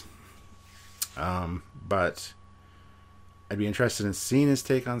films, but I'd be interested in seeing his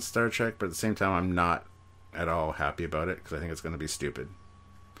take on Star Trek. But at the same time, I'm not at all happy about it because I think it's going to be stupid.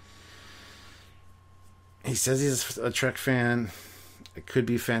 He says he's a Trek fan. It could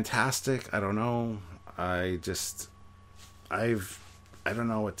be fantastic. I don't know. I don't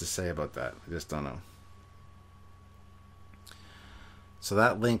know what to say about that. I just don't know. So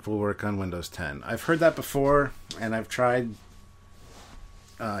that link will work on Windows 10. I've heard that before, and I've tried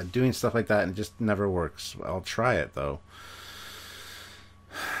doing stuff like that, and it just never works. I'll try it, though.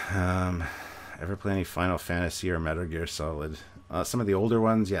 Ever play any Final Fantasy or Metal Gear Solid? Some of the older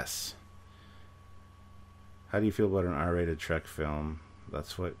ones, yes. How do you feel about an R-rated Trek film?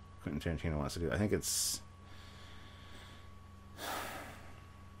 That's what Quentin Tarantino wants to do. I think it's...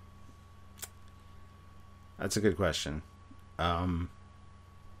 That's a good question. Again,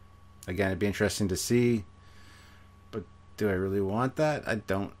 it'd be interesting to see. But do I really want that? I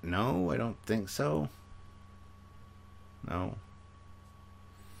don't know. I don't think so. No.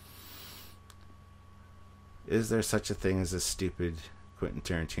 Is there such a thing as a stupid Quentin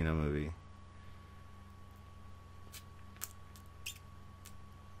Tarantino movie?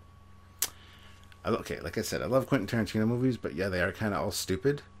 Okay, like I said, I love Quentin Tarantino movies, but yeah, they are kind of all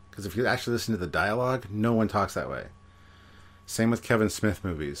stupid. Because if you actually listen to the dialogue, no one talks that way. Same with Kevin Smith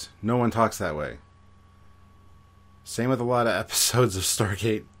movies. No one talks that way. Same with a lot of episodes of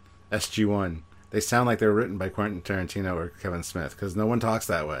Stargate SG-1. They sound like they're written by Quentin Tarantino or Kevin Smith, because no one talks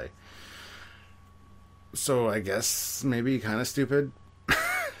that way. So I guess maybe kind of stupid.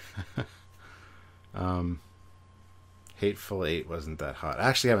 Hateful Eight wasn't that hot. I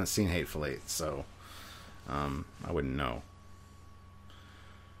actually haven't seen Hateful Eight, so I wouldn't know.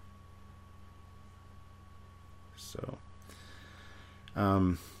 So,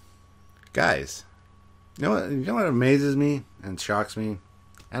 guys, you know what amazes me and shocks me,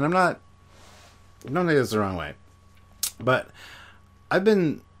 and don't take this the wrong way, but I've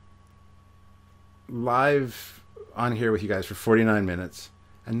been live on here with you guys for 49 minutes,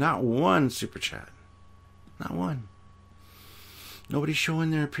 and not one super chat, not one. Nobody's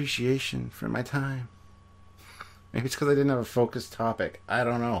showing their appreciation for my time. Maybe it's because I didn't have a focused topic. I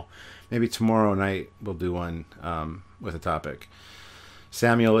don't know. Maybe tomorrow night we'll do one with a topic.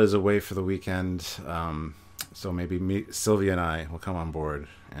 Samuel is away for the weekend, so maybe Sylvia and I will come on board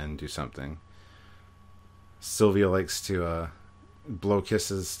and do something. Sylvia likes to blow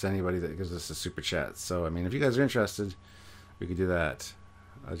kisses to anybody that gives us a super chat. So, I mean, if you guys are interested, we could do that.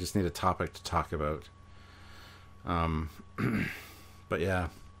 I just need a topic to talk about. But yeah.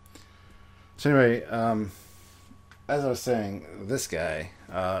 So anyway, as I was saying, this guy,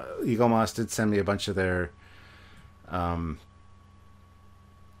 Eagle Moss did send me a bunch of their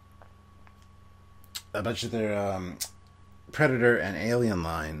Predator and Alien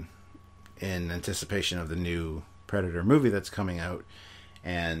line in anticipation of the new Predator movie that's coming out,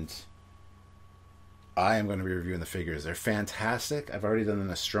 and I am going to be reviewing the figures. They're fantastic. I've already done the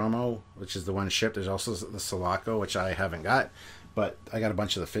Nostromo, which is the one shipped. There's also the Sulaco, which I haven't got, but I got a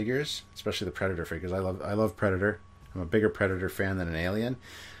bunch of the figures, especially the Predator figures. I love Predator. I'm a bigger Predator fan than an Alien.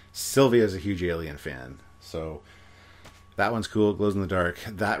 Sylvia is a huge Alien fan, so that one's cool. Glows in the dark.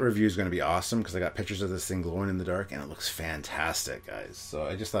 That review is going to be awesome because I got pictures of this thing glowing in the dark, and it looks fantastic, guys. So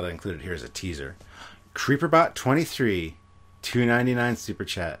I just thought I'd include it here as a teaser. CreeperBot23, $2.99 super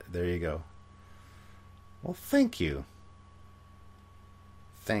chat. There you go. Well, thank you.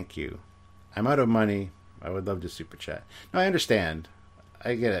 Thank you. I'm out of money. I would love to super chat. No, I understand.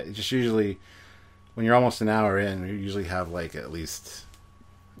 I get it. It's just usually when you're almost an hour in, you usually have like at least,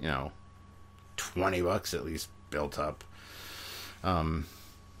 $20 at least built up. And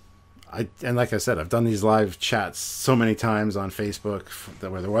like I said, I've done these live chats so many times on Facebook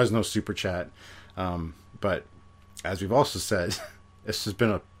where there was no super chat. But as we've also said, this has been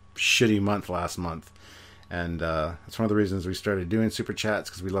a shitty month last month. And that's one of the reasons we started doing super chats,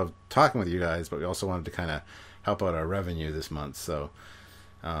 because we love talking with you guys, but we also wanted to kind of help out our revenue this month. So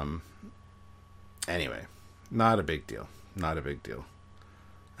anyway, not a big deal. Not a big deal.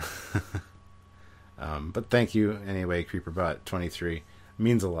 But thank you anyway, CreeperBot23.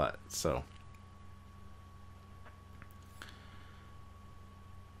 Means a lot. So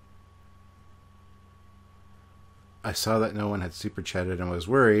I saw that no one had super chatted and was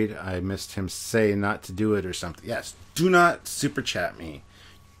worried. I missed him say not to do it or something. Yes, do not super chat me.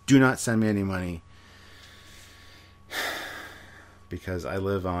 Do not send me any money. Because I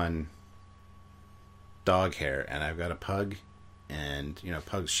live on dog hair and I've got a pug, and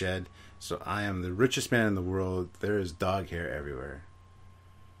pugs shed. So I am the richest man in the world. There is dog hair everywhere.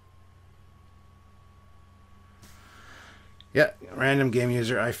 Yeah, random game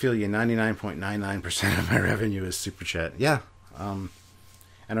user, I feel you. 99.99% of my revenue is super chat. Yeah. And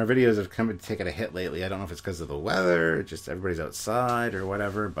our videos have come to take a hit lately. I don't know if it's because of the weather, just everybody's outside or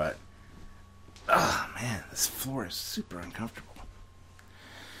whatever, but oh man, this floor is super uncomfortable.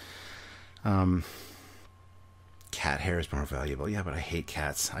 Cat hair is more valuable. Yeah, but I hate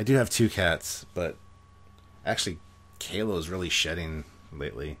cats. I do have 2 cats, but actually Kayla's really shedding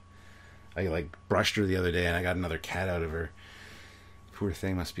lately. I brushed her the other day and I got another cat out of her. Poor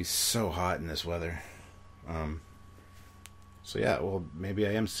thing must be so hot in this weather. So yeah, well, maybe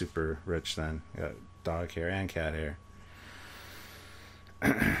I am super rich then. I got dog hair and cat hair.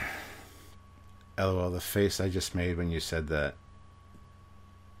 LOL, the face I just made when you said that.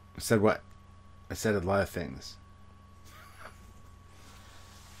 I said what? I said a lot of things.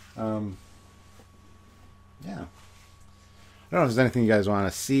 Yeah. I don't know if there's anything you guys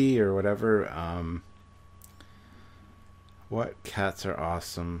want to see or whatever. What cats are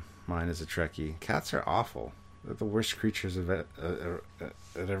awesome? Mine is a Trekkie. Cats are awful. They're the worst creatures that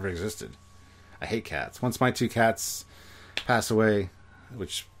ever existed. I hate cats. Once my 2 cats pass away,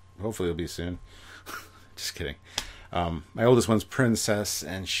 which hopefully will be soon. Just kidding. My oldest one's Princess,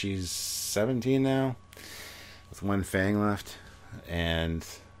 and she's 17 now, with 1 fang left. And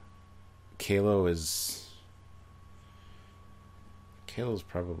Kayla's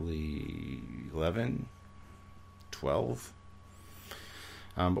probably 11, 12.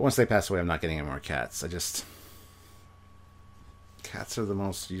 But once they pass away, I'm not getting any more cats. Cats are the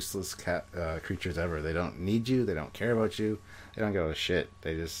most useless creatures ever. They don't need you. They don't care about you. They don't give a shit.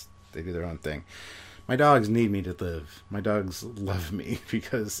 They do their own thing. My dogs need me to live. My dogs love me,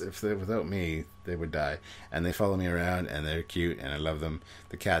 because without me, they would die. And they follow me around, and they're cute, and I love them.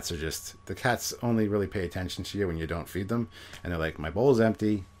 The cats only really pay attention to you when you don't feed them. And they're like, my bowl's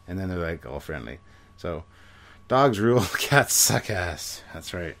empty, and then they're like all friendly. So, dogs rule, cats suck ass.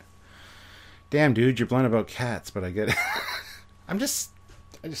 That's right. Damn, dude, you're blunt about cats, but I get it. I just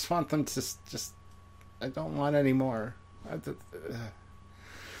want them to I don't want any more.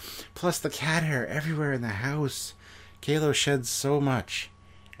 Plus the cat hair everywhere in the house. Kayla sheds so much.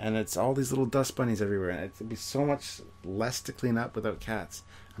 And it's all these little dust bunnies everywhere. And it'd be so much less to clean up without cats.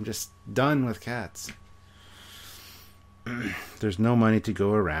 I'm just done with cats. There's no money to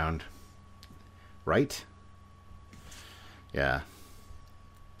go around. Right? Yeah.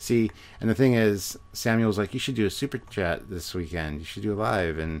 See, and the thing is, Samuel's like, you should do a super chat this weekend. You should do a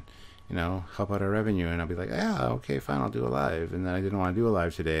live and, help out our revenue. And I'll be like, yeah, okay, fine, I'll do a live. And then I didn't want to do a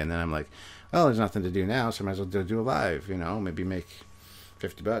live today. And then I'm like, well, there's nothing to do now, so I might as well do a live, maybe make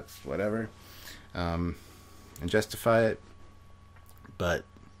 $50, whatever, and justify it. But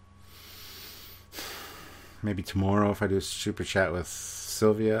maybe tomorrow, if I do a super chat with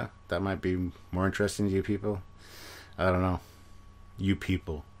Sylvia, that might be more interesting to you people. I don't know. You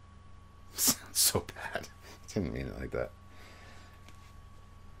people. Sounds so bad. I didn't mean it like that.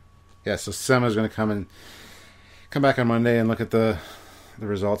 Yeah, so Sema's going to come back on Monday and look at the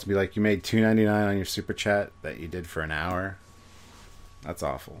results and be like, you made $2.99 on your super chat that you did for an hour. That's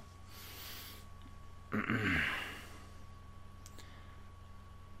awful.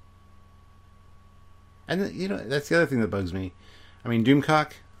 And you know, that's the other thing that bugs me. I mean,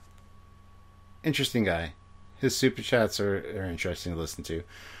 Doomcock, interesting guy. His super chats are interesting to listen to,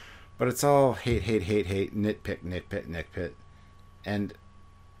 but it's all hate, nitpick, and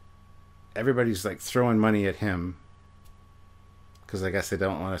everybody's like throwing money at him because I guess they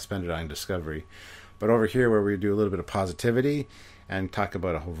don't want to spend it on Discovery. But over here, where we do a little bit of positivity and talk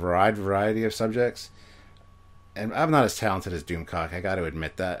about a whole variety of subjects, and I'm not as talented as Doomcock. I got to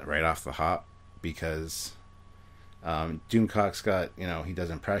admit that right off the hop, because Doomcock's got, you know, he does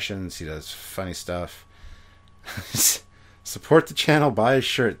impressions, he does funny stuff. Support the channel, buy a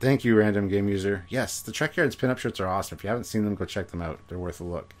shirt. Thank you, random game user. Yes, the Trek Yards pinup shirts are awesome. If you haven't seen them, go check them out. They're worth a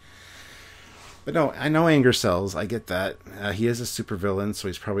look. But no, I know anger sells. I get that. He is a supervillain, so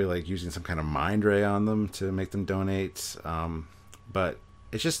he's probably like using some kind of mind ray on them to make them donate. But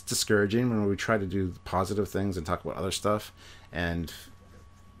it's just discouraging when we try to do positive things and talk about other stuff, and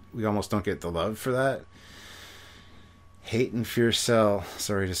we almost don't get the love for that. Hate and fear sell.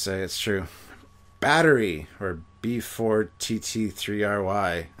 Sorry to say, it's true. Battery, or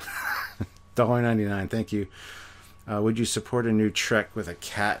B4TT3RY. $1.99. Thank you. Would you support a new Trek with a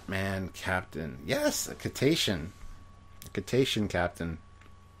Catman captain? Yes, a Cetacean. A Cetacean captain.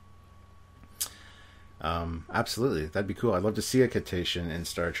 Absolutely. That'd be cool. I'd love to see a Cetacean in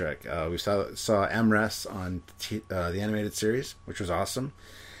Star Trek. We saw MRES on the animated series, which was awesome.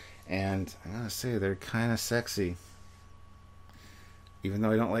 And I gotta say, they're kind of sexy. Even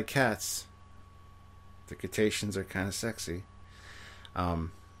though I don't like cats, the Cetaceans are kind of sexy.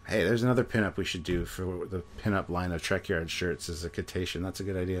 Hey, there's another pinup we should do for the pinup line of Trek Yard shirts is a Cetacean. That's a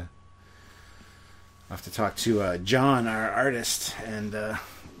good idea. I'll have to talk to John, our artist, and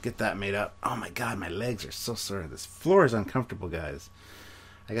get that made up. Oh my god, my legs are so sore. This floor is uncomfortable, guys.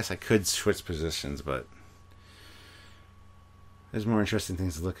 I guess I could switch positions, but there's more interesting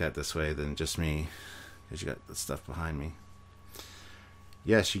things to look at this way than just me, because you got the stuff behind me.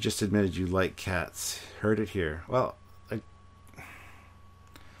 Yes, you just admitted you like cats. Heard it here. Well,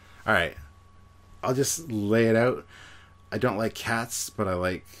 alright. I'll just lay it out. I don't like cats, but I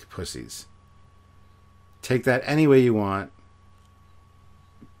like pussies. Take that any way you want.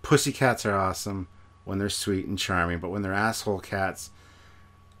 Pussy cats are awesome when they're sweet and charming, but when they're asshole cats,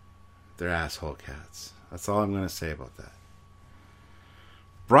 they're asshole cats. That's all I'm going to say about that.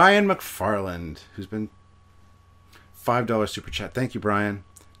 Brian McFarland, who's been $5 super chat. Thank you, Brian.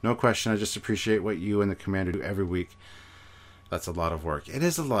 No question. I just appreciate what you and the commander do every week. That's a lot of work. It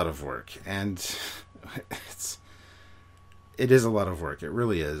is a lot of work, and it is a lot of work. It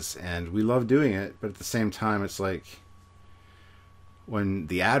really is, and we love doing it. But at the same time, it's like when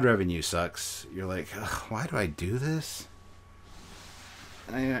the ad revenue sucks, you're like, why do I do this?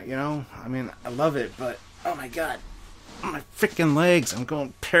 And I love it, but oh my god, my freaking legs! I'm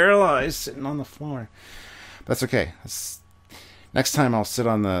going paralyzed sitting on the floor. That's okay. Next time I'll sit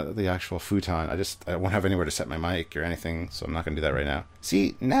on the actual futon. I won't have anywhere to set my mic or anything, so I'm not going to do that right now.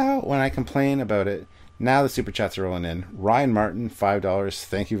 See, now when I complain about it, now the super chats are rolling in. Ryan Martin, $5.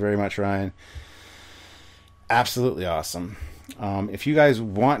 Thank you very much, Ryan. Absolutely awesome. If you guys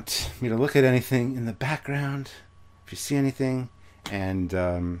want me to look at anything in the background, if you see anything, and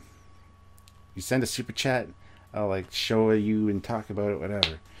you send a super chat, I'll show you and talk about it,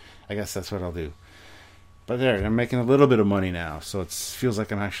 whatever. I guess that's what I'll do. But there, I'm making a little bit of money now, so it feels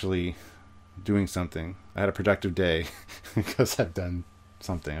like I'm actually doing something. I had a productive day because I've done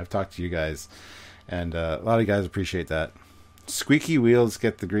something. I've talked to you guys, and a lot of you guys appreciate that. Squeaky wheels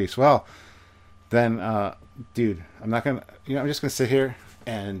get the grease. Well, then, dude, I'm not gonna. I'm just gonna sit here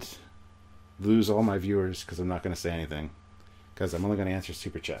and lose all my viewers because I'm not gonna say anything because I'm only gonna answer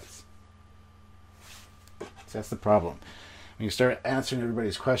super chats. So that's the problem. When you start answering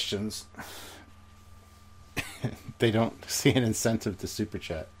everybody's questions, they don't see an incentive to super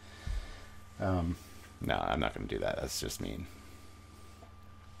chat. No, I'm not going to do that. That's just mean.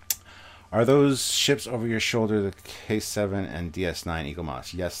 Are those ships over your shoulder the K7 and DS9 Eagle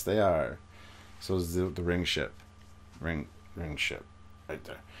Moss? Yes, they are. So is the ring ship. Ring ship. Right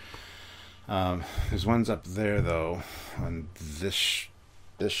there. There's ones up there, though, on this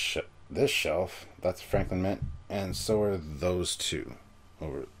shelf. That's Franklin Mint. And so are those two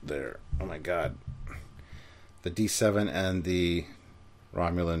over there. Oh my god. The D7 and the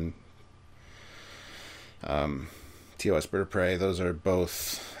Romulan TOS Bird of Prey, those are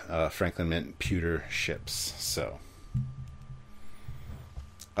both Franklin Mint pewter ships. So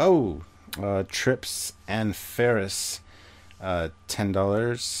Oh, Trips and Ferris,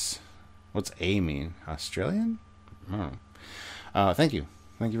 $10. What's A mean? Australian? Oh. Thank you.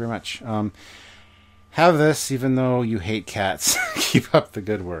 Thank you very much. Have this, even though you hate cats. Keep up the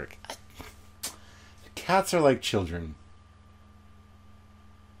good work. Cats are like children.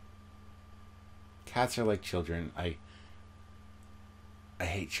 Cats are like children. I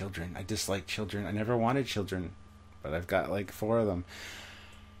hate children. I dislike children. I never wanted children, but I've got like 4 of them.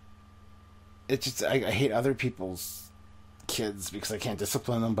 It's just I hate other people's kids because I can't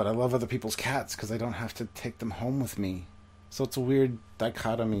discipline them, but I love other people's cats because I don't have to take them home with me. So it's a weird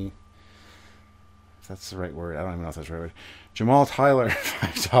dichotomy. If that's the right word. I don't even know if that's the right word. Jamal Tyler,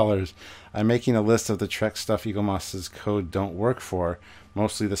 $5. I'm making a list of the Trek stuff Eaglemoss's code don't work for,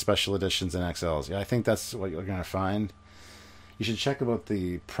 mostly the special editions and XLs. Yeah, I think that's what you're going to find. You should check about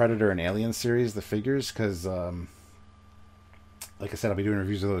the Predator and Alien series, the figures, because, like I said, I'll be doing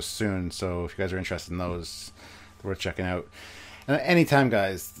reviews of those soon, so if you guys are interested in those, they're worth checking out. And anytime,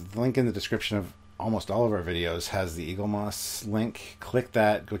 guys, the link in the description of almost all of our videos has the Eaglemoss link. Click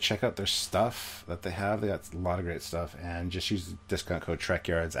that. Go check out their stuff that they have. They got a lot of great stuff. And just use the discount code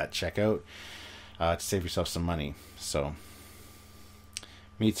TrekYards at checkout to save yourself some money. So,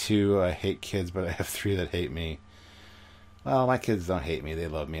 me too. I hate kids, but I have 3 that hate me. Well, my kids don't hate me. They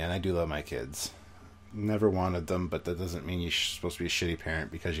love me. And I do love my kids. Never wanted them, but that doesn't mean you're supposed to be a shitty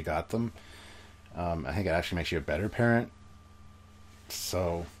parent because you got them. I think it actually makes you a better parent.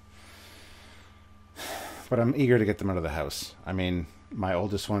 So... But I'm eager to get them out of the house. I mean, my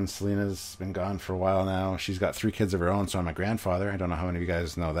oldest one, Selena's been gone for a while now. She's got 3 kids of her own, so I'm a grandfather. I don't know how many of you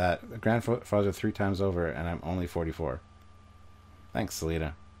guys know that. A grandfather 3 times over, and I'm only 44. Thanks,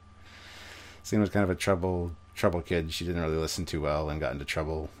 Selena. Selena was kind of a trouble kid. She didn't really listen too well and got into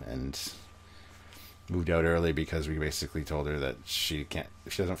trouble and moved out early because we basically told her that she can't.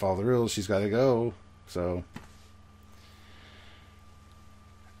 If she doesn't follow the rules, she's got to go. So...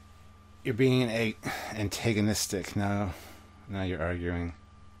 You're being antagonistic now. Now you're arguing.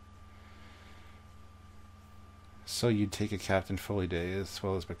 So you'd take a Captain Foley day as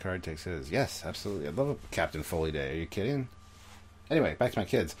well as Picard takes his. Yes, absolutely. I'd love a Captain Foley day. Are you kidding? Anyway, back to my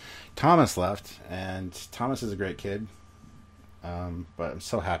kids. Thomas left, and Thomas is a great kid. But I'm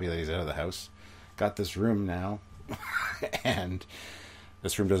so happy that he's out of the house. Got this room now. And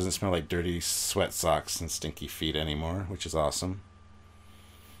this room doesn't smell like dirty sweat socks and stinky feet anymore, which is awesome.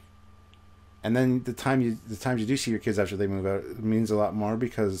 And then the times you do see your kids after they move out, it means a lot more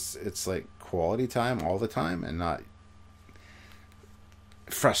because it's like quality time all the time and not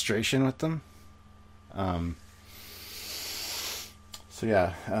frustration with them. So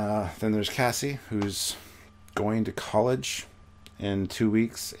yeah, then there's Cassie, who's going to college in 2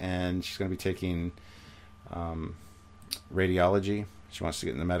 weeks, and she's going to be taking radiology. She wants to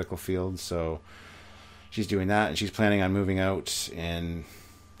get in the medical field, so she's doing that, and she's planning on moving out in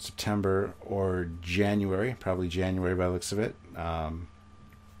September or January, probably January by the looks of it.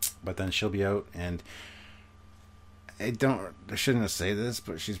 But then she'll be out, and I shouldn't say this,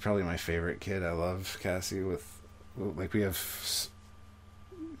 but she's probably my favorite kid. I love Cassie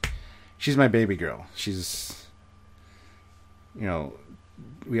she's my baby girl. She's,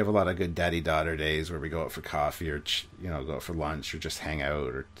 we have a lot of good daddy-daughter days where we go out for coffee or, go out for lunch or just hang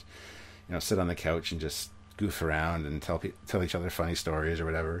out or, sit on the couch and just goof around and tell each other funny stories or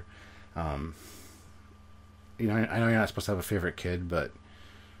whatever. I know you're not supposed to have a favorite kid, but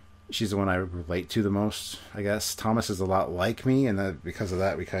she's the one I relate to the most, I guess. Thomas is a lot like me, and because of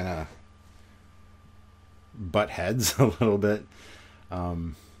that, we kind of butt heads a little bit.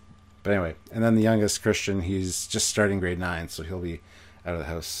 But anyway, and then the youngest, Christian, he's just starting grade 9, so he'll be out of the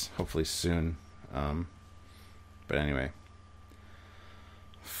house hopefully soon. But anyway,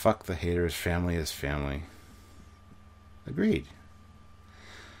 fuck the haters. Family is family. Agreed.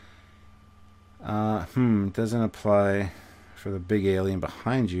 Doesn't apply for the big alien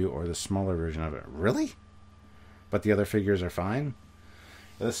behind you or the smaller version of it. Really? But the other figures are fine?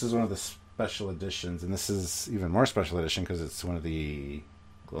 This is one of the special editions, and this is even more special edition because it's one of the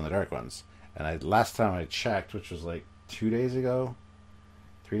glow-in-the-dark ones. And last time I checked, which was like 3 days ago,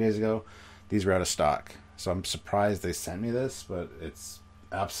 these were out of stock. So I'm surprised they sent me this, but it's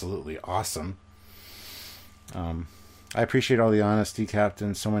absolutely awesome. I appreciate all the honesty,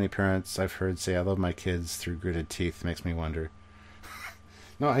 Captain. So many parents I've heard say I love my kids through gritted teeth. Makes me wonder.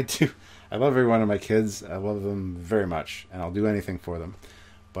 No, I do. I love every one of my kids. I love them very much, and I'll do anything for them.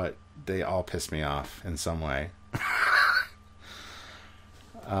 But they all piss me off in some way.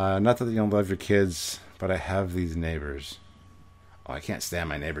 Not that you don't love your kids, but I have these neighbors. Oh, I can't stand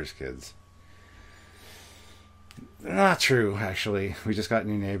my neighbors' kids. Not true, actually. We just got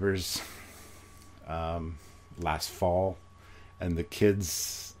new neighbors last fall, and the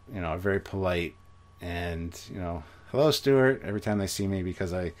kids, are very polite, and hello, Stuart. Every time they see me,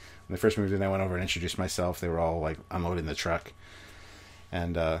 because when they first moved in, I went over and introduced myself. They were all like unloading the truck,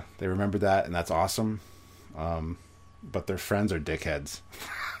 and they remember that, and that's awesome. But their friends are dickheads.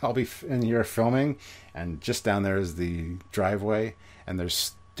 I'll be in here filming, and just down there is the driveway, and their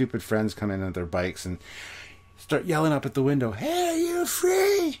stupid friends come in on their bikes and start yelling up at the window, "Hey, are you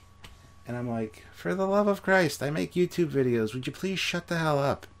free?" And I'm like, for the love of Christ, I make YouTube videos. Would you please shut the hell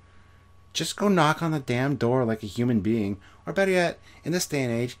up? Just go knock on the damn door like a human being. Or better yet, in this day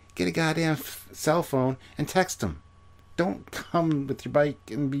and age, get a goddamn cell phone and text them. Don't come with your bike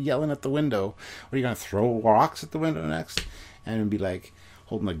and be yelling at the window. What, are you going to throw rocks at the window next? And be like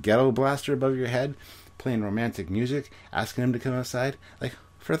holding a ghetto blaster above your head, playing romantic music, asking him to come outside? Like,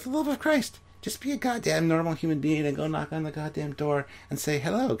 for the love of Christ, just be a goddamn normal human being and go knock on the goddamn door and say,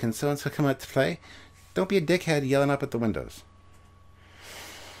 "Hello, can so-and-so come out to play?" Don't be a dickhead yelling up at the windows.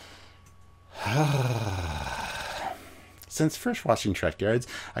 Since first watching Trek Yards,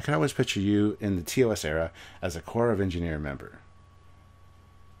 I can always picture you in the TOS era as a Corps of Engineer member.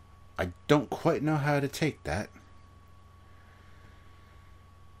 I don't quite know how to take that.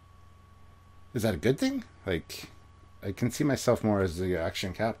 Is that a good thing? Like, I can see myself more as the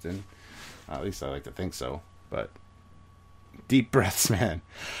action captain. At least I like to think so. But deep breaths, man.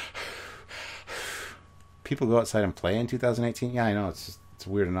 People go outside and play in 2018. Yeah, I know it's a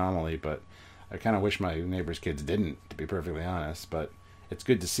weird anomaly, but I kind of wish my neighbors' kids didn't, to be perfectly honest. But it's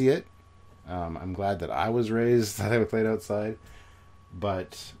good to see it. I'm glad that I was raised that I played outside.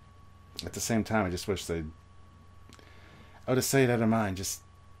 But at the same time, I just wish they'd, out of sight, out of mind, just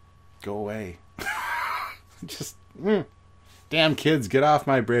go away. Just, damn kids, get off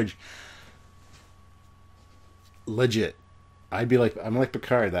my bridge. Legit. I'm like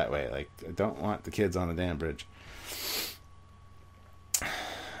Picard that way. Like, I don't want the kids on the damn bridge.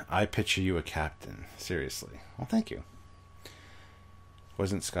 I picture you a captain. Seriously. Well, thank you.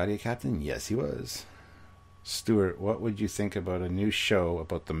 Wasn't Scotty a captain? Yes, he was. Stuart, what would you think about a new show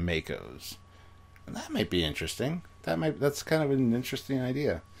about the Makos? That might be interesting. That's kind of an interesting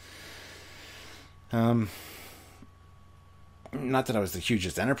idea. Not that I was the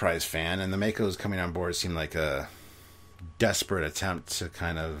hugest Enterprise fan, and the Makos coming on board seemed like a desperate attempt to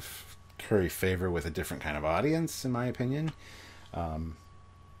kind of curry favor with a different kind of audience, in my opinion.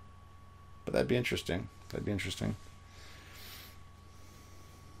 But that'd be interesting.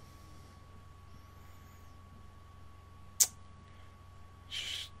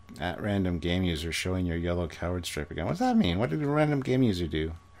 At random game user showing your yellow coward stripe again. What does that mean? What did a random game user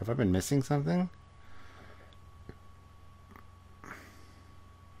do? Have I been missing something?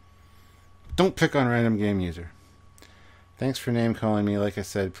 Don't pick on random game user. Thanks for name calling me. Like I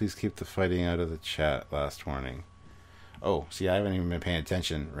said, please keep the fighting out of the chat. Last warning. Oh, see, I haven't even been paying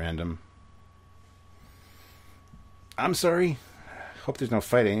attention. Random. I'm sorry. Hope there's no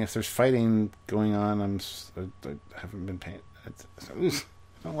fighting. If there's fighting going on, I haven't been paying. I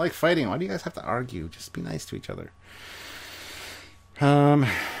don't like fighting. Why do you guys have to argue? Just be nice to each other.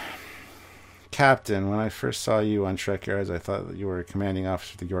 Captain, when I first saw you on Trek Yards, I thought that you were a commanding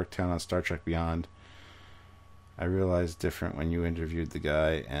officer of the Yorktown on Star Trek Beyond. I realized different when you interviewed the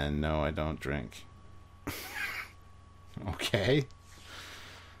guy, and no, I don't drink. Okay.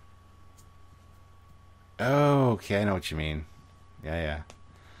 Oh, okay, I know what you mean. Yeah.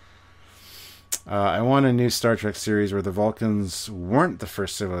 I want a new Star Trek series where the Vulcans weren't the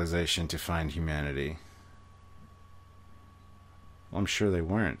first civilization to find humanity. Well, I'm sure they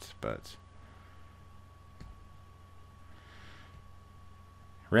weren't, but...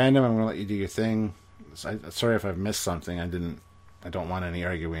 Random, I'm going to let you do your thing. Sorry if I've missed something. I don't want any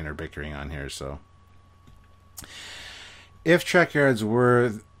arguing or bickering on here, so... If Trek Yards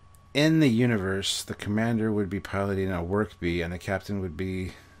were in the universe, the commander would be piloting a work bee, and the captain would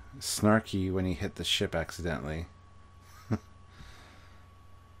be snarky when he hit the ship accidentally. I'm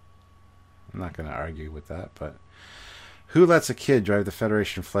not going to argue with that, but... Who lets a kid drive the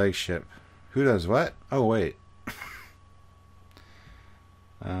Federation flagship? Who does what? Oh, wait.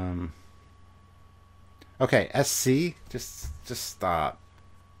 Okay, SC? Just stop.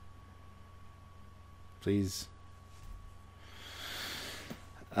 Please.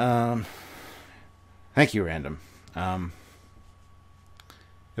 Thank you, Random.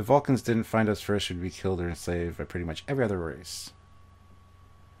 If Vulcans didn't find us first, we'd be killed or enslaved by pretty much every other race.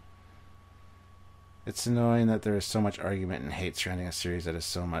 It's annoying that there is so much argument and hate surrounding a series that is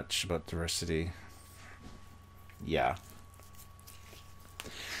so much about diversity. Yeah.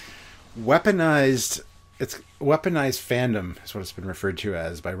 Weaponized it's weaponized fandom is what it's been referred to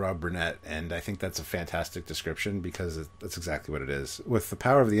as by Rob Burnett, and I think that's a fantastic description because that's exactly what it is. With the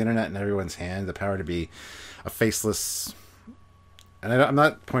power of the internet in everyone's hand, the power to be a faceless, and I'm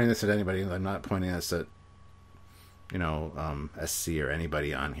not pointing this at anybody. I'm not pointing this at SC or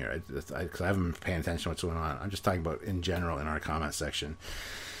anybody on here because I haven't been paying attention to what's going on. I'm just talking about in general in our comment section.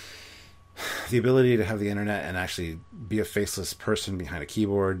 The ability to have the internet and actually be a faceless person behind a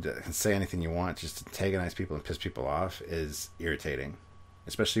keyboard that can say anything you want just to antagonize people and piss people off is irritating.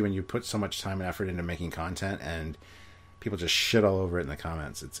 Especially when you put so much time and effort into making content and people just shit all over it in the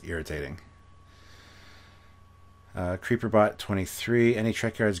comments. It's irritating. Creeperbot23, any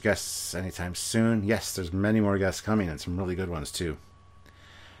Trek Yards guests anytime soon? Yes, there's many more guests coming and some really good ones too.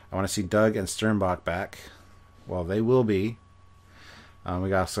 I want to see Doug and Sternbach back. Well, they will be.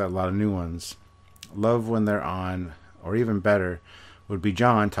 We also got a lot of new ones. Love when they're on, or even better, would be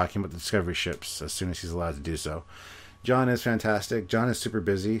John talking about the Discovery ships as soon as he's allowed to do so. John is fantastic. John is super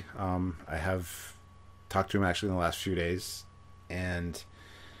busy. I have talked to him actually in the last few days, and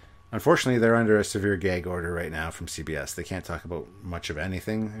unfortunately they're under a severe gag order right now from CBS. They can't talk about much of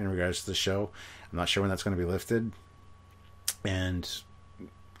anything in regards to the show. I'm not sure when that's going to be lifted, and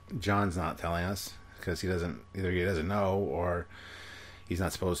John's not telling us because he doesn't know or he's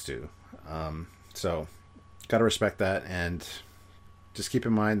not supposed to. So, got to respect that, and just keep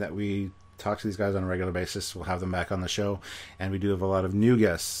in mind that we talk to these guys on a regular basis. We'll have them back on the show, and we do have a lot of new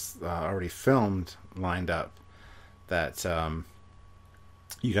guests already filmed, lined up, that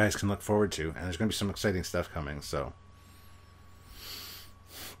you guys can look forward to, and there's going to be some exciting stuff coming, so.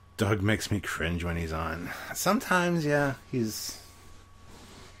 Doug makes me cringe when he's on. Sometimes, yeah, he's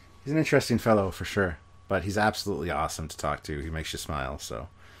an interesting fellow, for sure. But he's absolutely awesome to talk to. He makes you smile. So,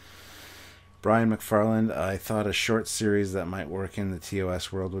 Brian McFarland, I thought a short series that might work in the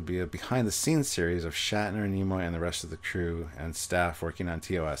TOS world would be a behind-the-scenes series of Shatner, Nimoy, and the rest of the crew and staff working on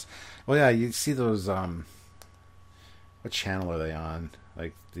TOS. Well, yeah, you see those. What channel are they on?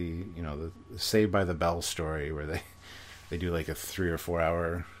 Like the Saved by the Bell story, where they do like a 3 or 4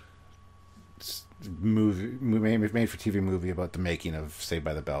 hour movie made for TV movie about the making of Saved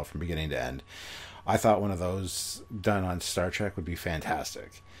by the Bell from beginning to end. I thought one of those done on Star Trek would be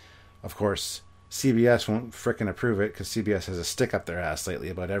fantastic. Of course, CBS won't frickin' approve it because CBS has a stick up their ass lately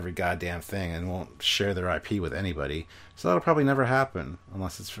about every goddamn thing and won't share their IP with anybody. So that'll probably never happen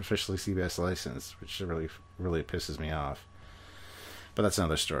unless it's officially CBS licensed, which really, really pisses me off. But that's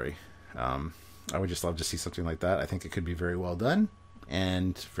another story. I would just love to see something like that. I think it could be very well done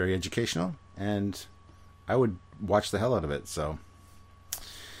and very educational, and I would watch the hell out of it, so...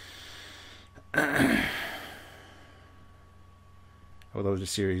 Although the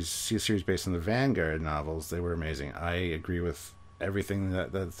series based on the Vanguard novels, they were amazing. I agree with everything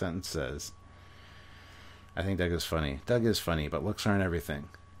that sentence says. I think Doug is funny. Doug is funny, but looks aren't everything.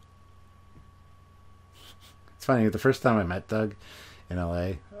 It's funny, the first time I met Doug in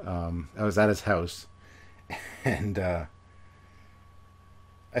LA, I was at his house, and I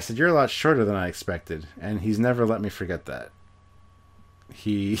said, "You're a lot shorter than I expected," and he's never let me forget that.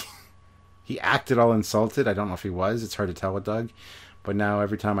 He acted all insulted. I don't know if he was. It's hard to tell with Doug. But now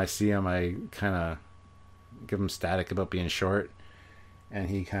every time I see him, I kind of give him static about being short. And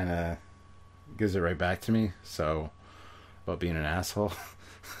he kind of gives it right back to me. So, about being an asshole.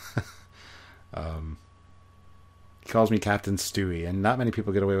 He calls me Captain Stewie. And not many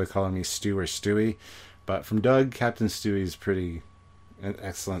people get away with calling me Stu or Stewie. But from Doug, Captain Stewie is pretty an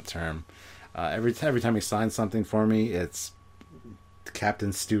excellent term. Every time he signs something for me, it's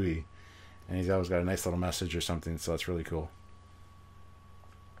Captain Stewie. And he's always got a nice little message or something, so it's really cool.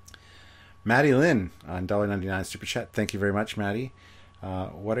 Maddie Lynn on $1.99 Super Chat. Thank you very much, Maddie.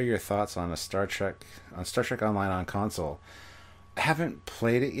 What are your thoughts on Star Trek Online on console? I haven't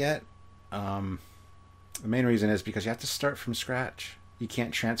played it yet. The main reason is because you have to start from scratch. You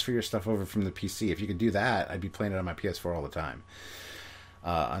can't transfer your stuff over from the PC. If you could do that, I'd be playing it on my PS4 all the time.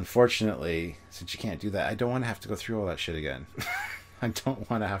 Unfortunately, since you can't do that, I don't want to have to go through all that shit again. I don't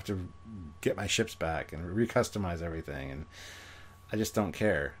want to have to get my ships back and recustomize everything, and I just don't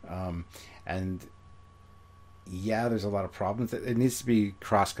care. And yeah, there's a lot of problems. It needs to be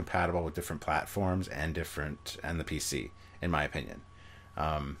cross-compatible with different platforms and the PC, in my opinion.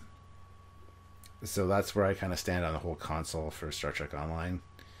 So that's where I kind of stand on the whole console for Star Trek Online.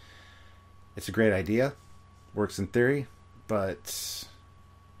 It's a great idea, works in theory, but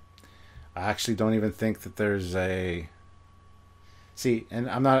I actually don't even think that there's a... See, and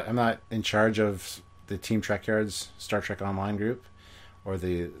I'm not in charge of the Team Trek Yards Star Trek Online group or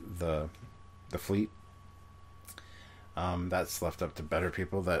the fleet. That's left up to better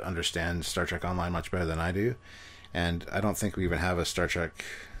people that understand Star Trek Online much better than I do. And I don't think we even have a Star Trek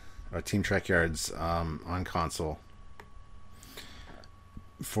or Team Trek Yards on console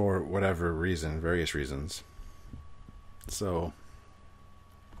for whatever reason, various reasons. So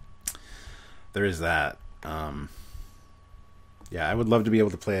there is that. Yeah, I would love to be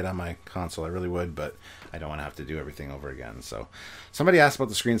able to play it on my console. I really would, but I don't want to have to do everything over again. So somebody asked about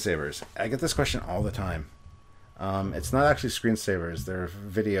the screensavers. I get this question all the time. It's not actually screensavers. They're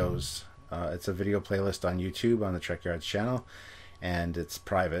videos. It's a video playlist on YouTube on the Trek Yards channel, and it's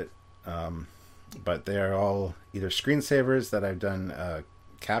private. But they are all either screensavers that I've done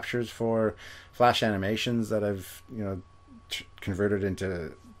captures for, flash animations that I've converted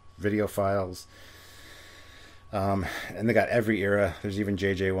into video files. And they got every era. There's even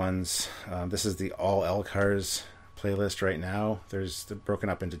JJ ones. This is the all LCARS playlist right now. They're broken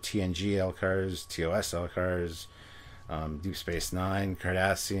up into TNG LCARS, TOS LCARS, Deep Space Nine,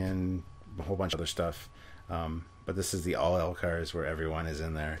 Cardassian, a whole bunch of other stuff. But this is the all LCARS where everyone is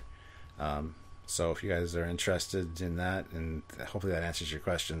in there. So if you guys are interested in that, and hopefully that answers your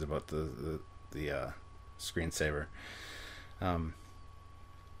questions about the screensaver.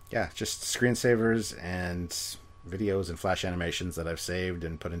 Yeah, just screensavers and videos and flash animations that I've saved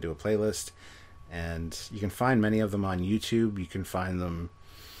and put into a playlist. And you can find many of them on YouTube. You can find them,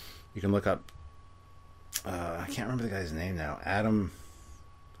 you can look up, I can't remember the guy's name now. Is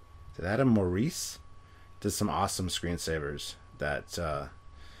it Adam Maurice? Does some awesome screensavers that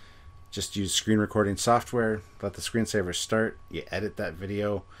just use screen recording software, let the screensaver start, you edit that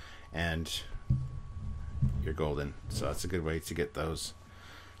video, and you're golden. So that's a good way to get those.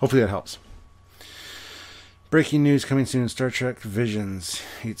 Hopefully that helps. Breaking news coming soon in Star Trek Visions.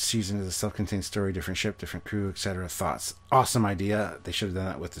 Each season is a self-contained story, different ship, different crew, etc. Thoughts. Awesome idea. They should have done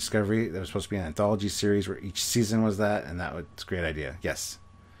that with Discovery. There was supposed to be an anthology series where each season was that, and that was a great idea. Yes.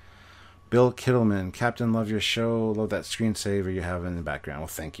 Bill Kittleman. Captain, love your show. Love that screensaver you have in the background. Well,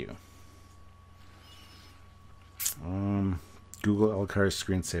 thank you. Google LCARS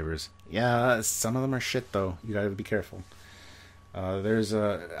screensavers. Yeah, some of them are shit, though. You gotta be careful. There's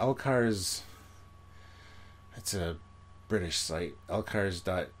a LCARS. It's a British site,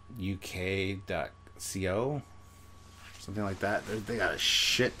 lcars.uk.co, something like that. They got a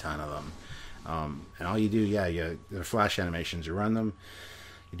shit ton of them, and all you do, they're flash animations. You run them,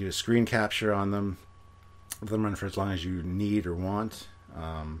 you do a screen capture on them. Let them run for as long as you need or want,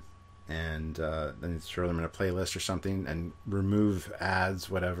 and then you throw them in a playlist or something, and remove ads,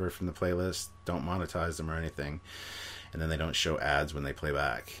 whatever, from the playlist. Don't monetize them or anything. And then they don't show ads when they play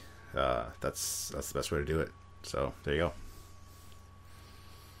back. That's the best way to do it. So there you go.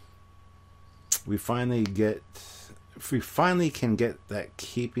 If we finally can get that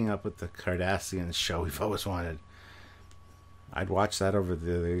Keeping Up with the Cardassians show we've always wanted, I'd watch that over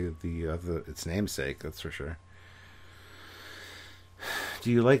the other its namesake. That's for sure. Do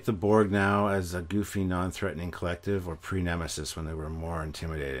you like the Borg now as a goofy, non-threatening collective, or pre-Nemesis when they were more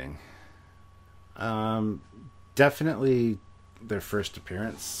intimidating? Definitely their first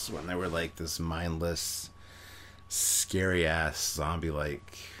appearance when they were like this mindless, scary ass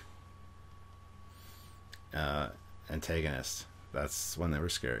zombie-like antagonist. That's when they were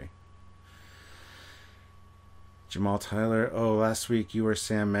scary. Jamal Tyler. Oh, last week you or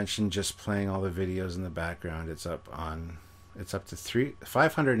Sam mentioned just playing all the videos in the background. It's up to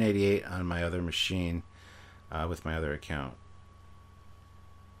 588 on my other machine with my other account.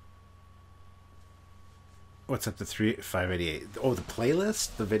 What's up to 588? Oh, the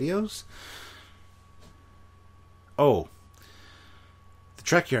playlist? The videos? Oh. The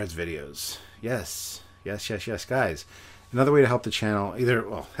Trek Yards videos. Yes, guys. Another way to help the channel,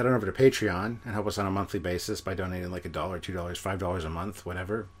 head on over to Patreon and help us on a monthly basis by donating like $1, $2, $5 a month,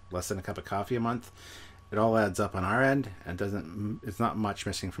 whatever. Less than a cup of coffee a month. It all adds up on our end, and it's not much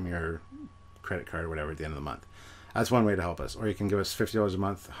missing from your credit card or whatever at the end of the month. That's one way to help us. Or you can give us $50 a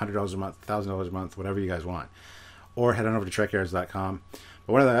month, $100 a month, $1,000 a month, whatever you guys want. Or head on over to trekyards.com.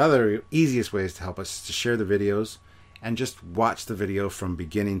 But one of the other easiest ways to help us is to share the videos and just watch the video from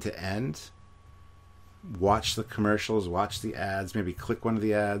beginning to end. Watch the commercials, watch the ads, maybe click one of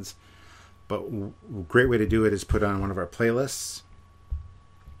the ads. But a great way to do it is put on one of our playlists,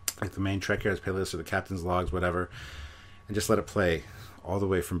 like the main Trek Yards playlist or the Captain's Logs, whatever, and just let it play all the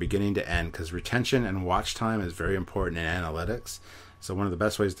way from beginning to end, because retention and watch time is very important in analytics. So one of the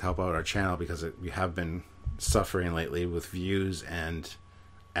best ways to help out our channel, because we have been suffering lately with views and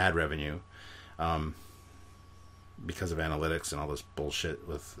ad revenue because of analytics and all this bullshit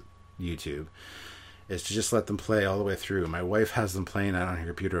with YouTube, is to just let them play all the way through. My wife has them playing out on her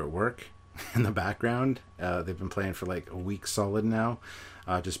computer at work, in the background. They've been playing for like a week solid now,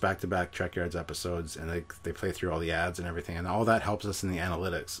 just back-to-back Trek Yards episodes, and they play through all the ads and everything, and all that helps us in the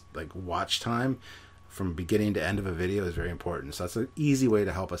analytics. Like watch time from beginning to end of a video is very important. So that's an easy way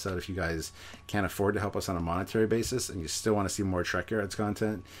to help us out if you guys can't afford to help us on a monetary basis and you still want to see more Trek Yards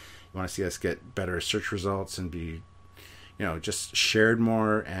content. You want to see us get better search results and be, just shared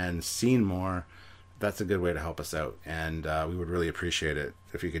more and seen more. That's a good way to help us out, and we would really appreciate it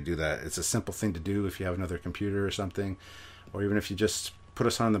if you could do that. It's a simple thing to do if you have another computer or something, or even if you just put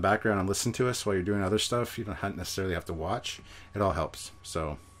us on in the background and listen to us while you're doing other stuff. You don't necessarily have to watch. It all helps.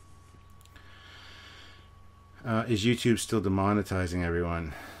 So is YouTube still demonetizing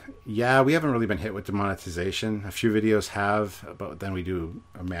everyone? Yeah, we haven't really been hit with demonetization. A few videos have, but then we do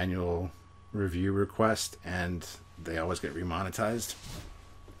a manual review request and they always get remonetized.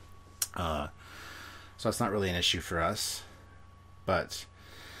 So it's not really an issue for us. But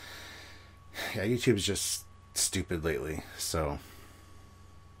yeah, YouTube's just stupid lately. So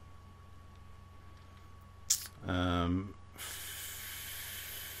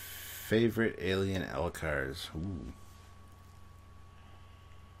favorite alien Elcars. Ooh.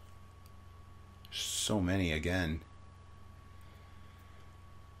 So many again.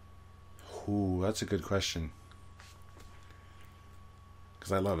 Ooh, that's a good question.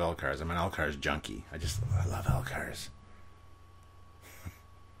 Because I love Elcars. I'm an Elcars junkie. I love Elcars.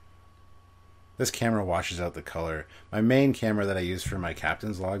 This camera washes out the color. My main camera that I use for my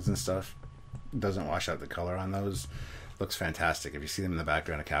captain's logs and stuff doesn't wash out the color on those. Looks fantastic. If you see them in the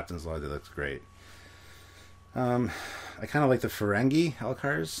background of captain's log, it looks great. I kind of like the Ferengi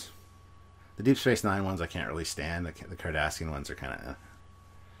Elcars. The Deep Space Nine ones I can't really stand. The Cardassian ones are kind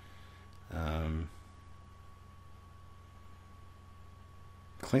of...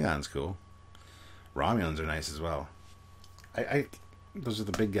 Klingon's cool. Romulans are nice as well. Those are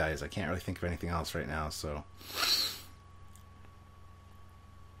the big guys. I can't really think of anything else right now, so...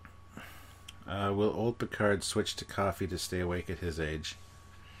 will old Picard switch to coffee to stay awake at his age?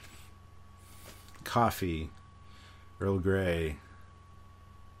 Coffee, Earl Grey,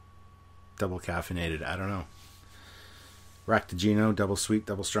 double caffeinated. I don't know. Ractigino, double sweet,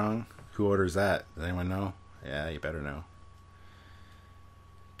 double strong. Who orders that? Does anyone know? Yeah, you better know.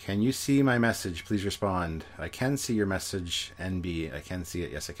 Can you see my message? Please respond. I can see your message, NB. I can see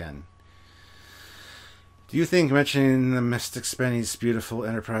it. Yes, I can. Do you think mentioning the Mystic Spenny's beautiful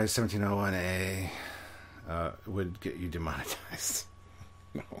Enterprise 1701A would get you demonetized?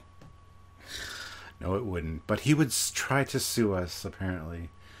 No. No, it wouldn't. But he would try to sue us, apparently.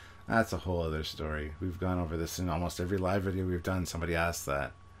 That's a whole other story. We've gone over this in almost every live video we've done. Somebody asked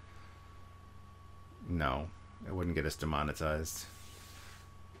that. No, it wouldn't get us demonetized.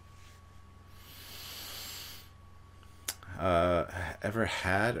 Ever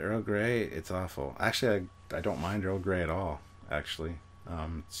had Earl Grey? It's awful. Actually, I don't mind Earl Grey at all, actually.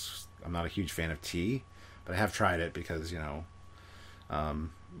 I'm not a huge fan of tea, but I have tried it because,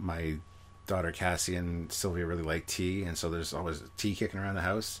 my daughter Cassie and Sylvia really like tea, and so there's always tea kicking around the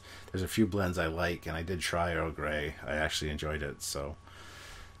house. There's a few blends I like, and I did try Earl Grey. I actually enjoyed it, so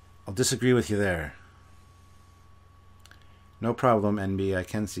I'll disagree with you there. No problem, NB. I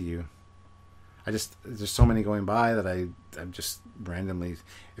can see you. There's so many going by that I'm just randomly...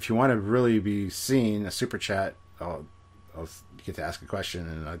 If you want to really be seen, a super chat, I'll get to ask a question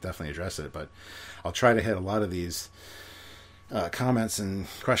and I'll definitely address it, but I'll try to hit a lot of these comments and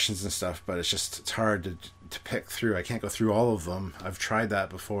questions and stuff, but it's hard to pick through. I can't go through all of them. I've tried that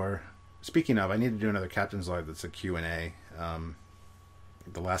before. Speaking of, I need to do another Captain's Log that's a Q&A.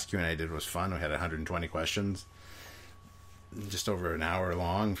 The last Q&A I did was fun. We had 120 questions. Just over an hour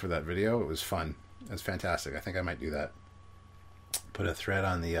long for that video. It was fun. It was fantastic. I think I might do that. Put a thread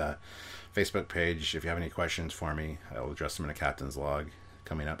on the Facebook page. If you have any questions for me, I'll address them in a Captain's Log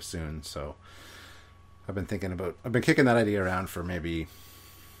coming up soon. So I've been kicking that idea around for maybe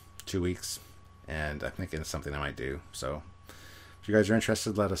 2 weeks, and I'm thinking it's something I might do. So if you guys are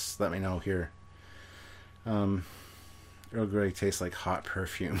interested, let me know here. Earl Grey tastes like hot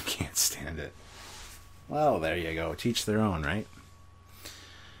perfume. Can't stand it. Well, there you go. Teach their own, right?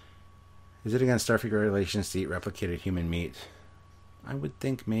 Is it against Starfleet regulations to eat replicated human meat? I would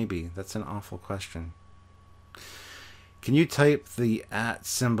think maybe. That's an awful question. Can you type the @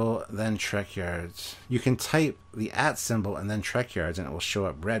 symbol, then Trek Yards? You can type the @ symbol and then Trek Yards, and it will show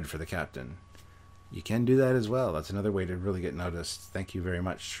up red for the captain. You can do that as well. That's another way to really get noticed. Thank you very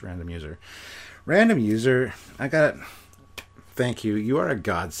much, Random User. Random User, thank you. You are a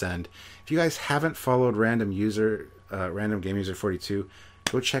godsend. If you guys haven't followed Random Game User 42,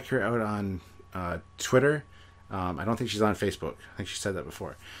 go check her out on Twitter. I don't think she's on Facebook. I think she said that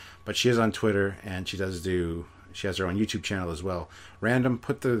before. But she is on Twitter, and she has her own YouTube channel as well. Random,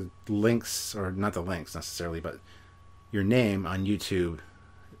 put the links, or not the links necessarily, but your name on YouTube.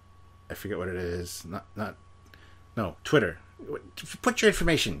 I forget what it is. No, Twitter. Put your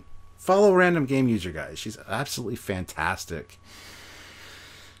information. Follow Random Game User, guys. She's absolutely fantastic.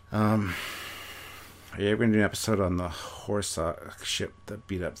 Are you ever going to do an episode on the Horsak ship that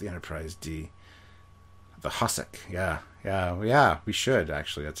beat up the Enterprise D? The Hossack. Yeah, we should,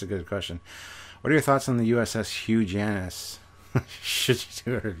 actually. That's a good question. What are your thoughts on the USS Hugh Janus? Should you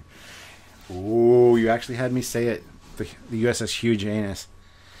do it? Oh, you actually had me say it. The USS Hugh Janus.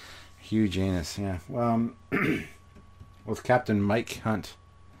 Hugh Janus, yeah. Well, with Captain Mike Hunt.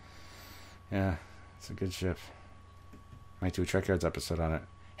 Yeah, it's a good ship. Might do a Trek Yards episode on it.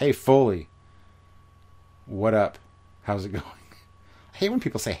 Hey, Foley. What up? How's it going? I hate when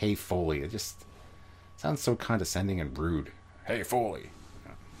people say, hey, Foley. It just sounds so condescending and rude. Hey, Foley.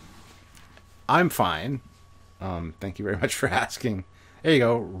 I'm fine. Thank you very much for asking. There you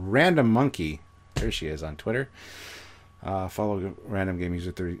go. Random Monkey. There she is on Twitter. Follow Random Game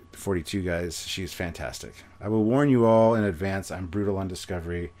User 42, guys. She's fantastic. I will warn you all in advance. I'm brutal on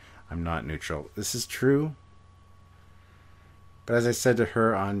Discovery. I'm not neutral. This is true. But as I said to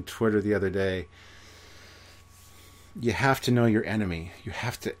her on Twitter the other day, you have to know your enemy. You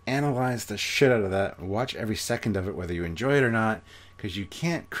have to analyze the shit out of that and watch every second of it, whether you enjoy it or not, because you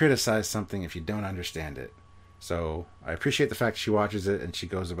can't criticize something if you don't understand it. So I appreciate the fact she watches it and she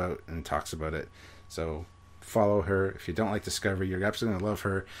goes about and talks about it. So follow her. If you don't like Discovery, you're absolutely going to love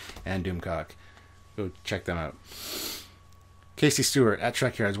her and Doomcock. Go check them out. Casey Stewart at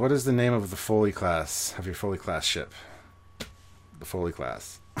Trek Yards. What is the name of the Foley class, of your Foley class ship? The Foley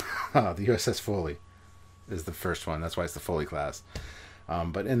class. The USS Foley is the first one. That's why it's the Foley class.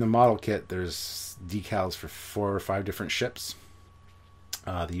 But in the model kit, there's decals for 4 or 5 different ships.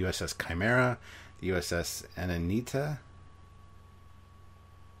 The USS Chimera, the USS Anavita.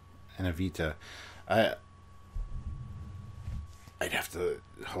 I'd have to...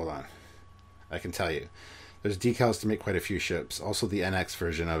 Hold on. I can tell you. There's decals to make quite a few ships. Also the NX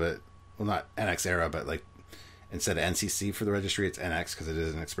version of it. Well, not NX era, but like instead of NCC for the registry, it's NX because it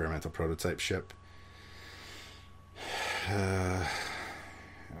is an experimental prototype ship. Okay,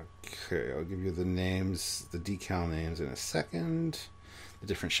 I'll give you the names, the decal names in a second. The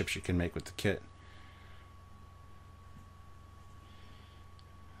different ships you can make with the kit.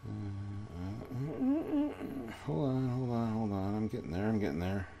 Hold on. I'm getting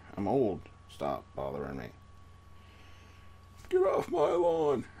there. I'm old. Stop bothering me. Get off my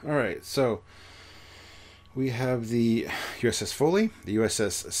lawn. Alright, so we have the USS Foley, the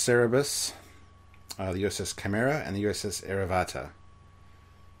USS Cerebus, the USS Chimera, and the USS Eravata.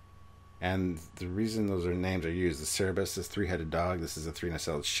 And the reason those names are used, the Cerebus is 3-headed dog. This is a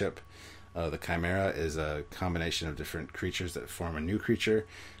 3-nacelled ship. The Chimera is a combination of different creatures that form a new creature.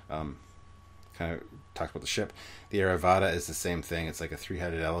 Kind of talks about the ship. The Eravata is the same thing. It's like a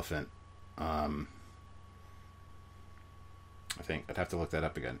 3-headed elephant. I think I'd have to look that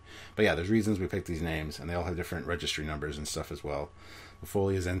up again. But yeah, there's reasons we picked these names, and they all have different registry numbers and stuff as well. The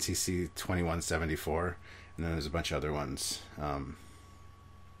Foley is NCC 2174, and then there's a bunch of other ones.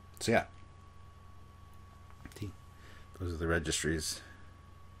 So yeah, those are the registries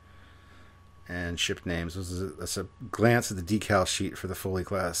and ship names. That's a glance at the decal sheet for the Foley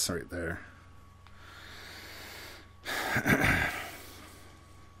class right there.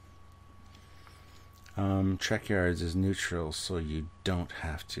 Trek Yards is neutral, so you don't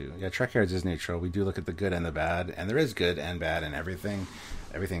have to. Yeah, Trek Yards is neutral. We do look at the good and the bad, and there is good and bad in everything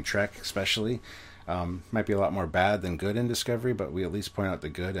Trek especially. Might be a lot more bad than good in Discovery, but we at least point out the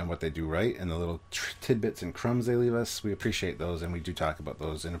good and what they do right, and the little tidbits and crumbs they leave us. We appreciate those, and we do talk about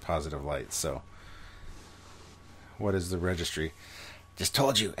those in a positive light. So, what is the registry? Just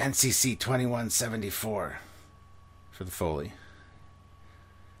told you, NCC 2174 for the Foley.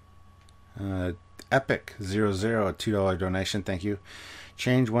 Epic 00, a $2 donation. Thank you.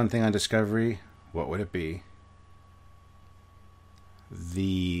 Change one thing on Discovery. What would it be?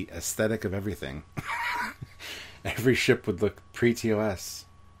 The aesthetic of everything. Every ship would look pre-TOS,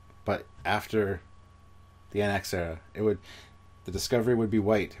 but after the NX era, the Discovery would be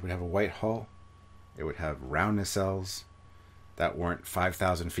white. It would have a white hull. It would have round nacelles that weren't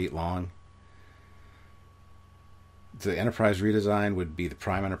 5,000 feet long. The Enterprise redesign would be the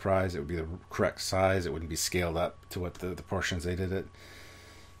Prime Enterprise. It would be the correct size. It wouldn't be scaled up to what the portions they did it.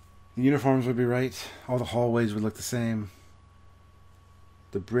 The uniforms would be right. All the hallways would look the same.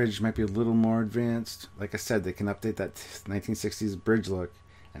 The bridge might be a little more advanced. Like I said, they can update that 1960s bridge look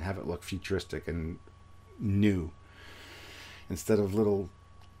and have it look futuristic and new. Instead of little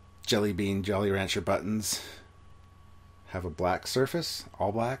Jelly Bean Jolly Rancher buttons have a black surface,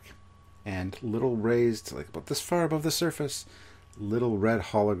 all black, and little raised, like about this far above the surface, little red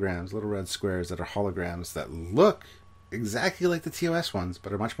holograms, little red squares that are holograms that look exactly like the TOS ones,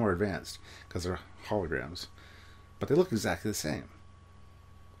 but are much more advanced because they're holograms. But they look exactly the same.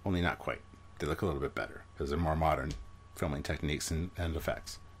 Only not quite. They look a little bit better because they're more modern filming techniques and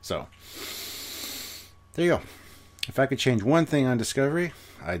effects. So, there you go. If I could change one thing on Discovery,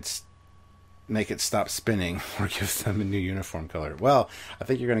 I'd make it stop spinning or give them a new uniform color. Well, I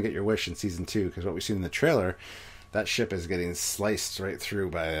think you're going to get your wish in Season 2, because what we've seen in the trailer, that ship is getting sliced right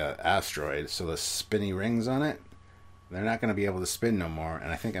through by an asteroid, so the spinny rings on it, they're not going to be able to spin no more,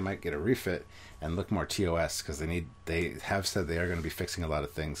 and I think I might get a refit and look more TOS, because they have said they are going to be fixing a lot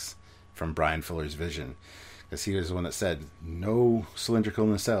of things from Bryan Fuller's vision, because he was the one that said, no cylindrical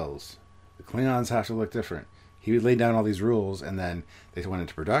nacelles. The Klingons have to look different. He laid down all these rules, and then they went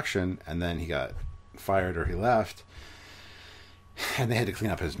into production, and then he got fired or he left, and they had to clean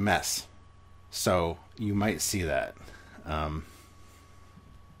up his mess. So you might see that.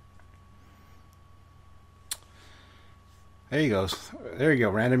 There you go. There you go.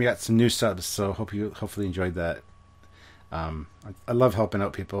 Random, you got some new subs, so hopefully enjoyed that. I love helping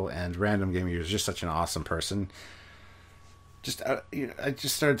out people, and Random Gamer is just such an awesome person. I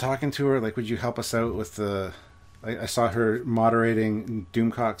just started talking to her, like, would you help us out with the... I saw her moderating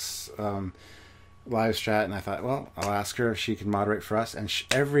Doomcock's live chat, and I thought, well, I'll ask her if she can moderate for us. And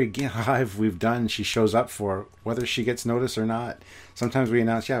every live we've done, she shows up for, whether she gets noticed or not. Sometimes we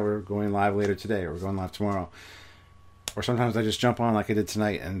announce, yeah, we're going live later today, or we're going live tomorrow. Or sometimes I just jump on like I did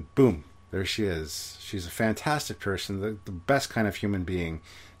tonight, and boom, there she is. She's a fantastic person, the best kind of human being.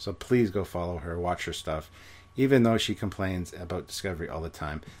 So please go follow her, watch her stuff. Even though she complains about Discovery all the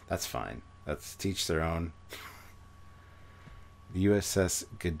time, that's fine. That's to each their own. The USS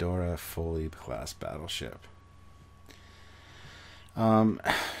Ghidorah Foley class battleship.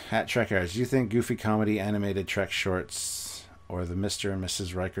 At Trek Airs, do you think goofy comedy animated Trek shorts or the Mr. and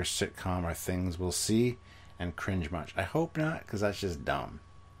Mrs. Riker sitcom are things we'll see and cringe much? I hope not, because that's just dumb.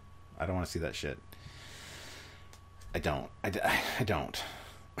 I don't want to see that shit. I don't. I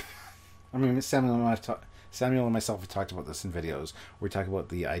mean, Samuel and myself have talked about this in videos. We talk about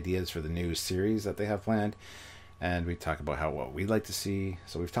the ideas for the new series that they have planned. And we talk about what we'd like to see.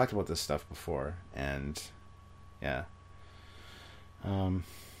 So we've talked about this stuff before. And, yeah. Bryan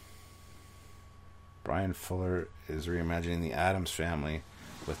Fuller is reimagining the Addams Family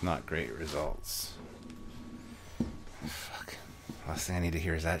with not great results. Fuck. Last thing I need to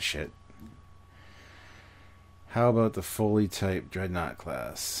hear is that shit. How about the Foley-type Dreadnought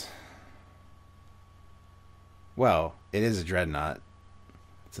class? Well, it is a Dreadnought.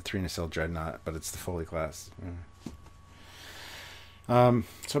 It's a 3-nacelle Dreadnought, but it's the Foley class. So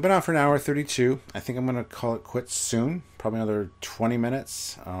I've been on for an hour 32. I think I'm going to call it quits soon. Probably another 20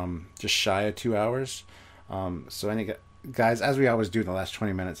 minutes. Just shy of 2 hours. So any guys, as we always do in the last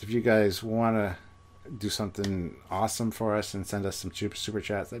 20 minutes, if you guys want to do something awesome for us and send us some super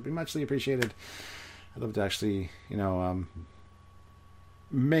chats, that'd be muchly appreciated. I'd love to actually,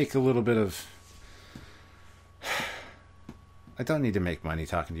 make a little bit of... I don't need to make money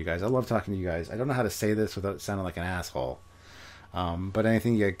talking to you guys. I love talking to you guys. I don't know how to say this without sounding like an asshole. But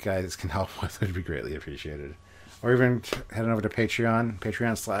anything you guys can help with would be greatly appreciated. Or even heading over to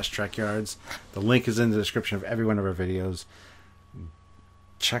Patreon/TrekYards. The link is in the description of every one of our videos.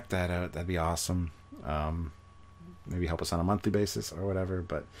 Check that out. That'd be awesome. Maybe help us on a monthly basis or whatever.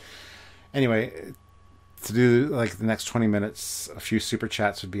 But anyway, to do like the next 20 minutes, a few super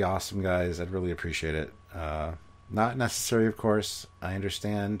chats would be awesome, guys. I'd really appreciate it. Not necessary, of course. I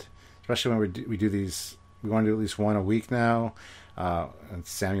understand, especially when we do these. We want to do at least one a week now. And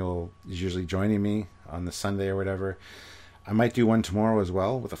Samuel is usually joining me on the Sunday or whatever. I might do one tomorrow as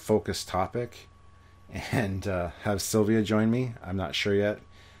well with a focused topic, and have Sylvia join me. I'm not sure yet.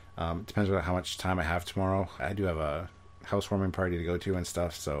 It depends on how much time I have tomorrow. I do have a housewarming party to go to and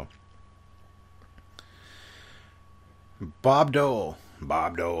stuff. So, Bob Dole,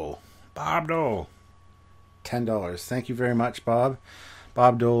 $10. Thank you very much, Bob.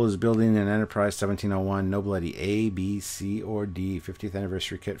 Bob Dole is building an Enterprise 1701 No Bloody A, B, C, or D 50th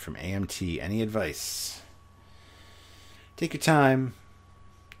anniversary kit from AMT. Any advice? Take your time.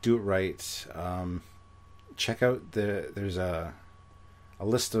 Do it right. Check out there's a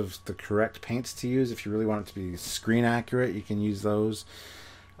list of the correct paints to use. If you really want it to be screen accurate, you can use those.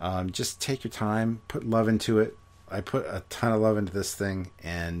 Just take your time. Put love into it. I put a ton of love into this thing,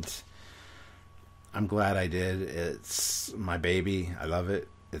 and I'm glad I did. It's my baby. I love it.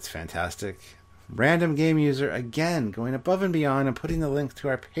 It's fantastic. Random Game User, again, going above and beyond and putting the link to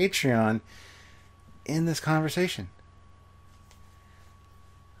our Patreon in this conversation.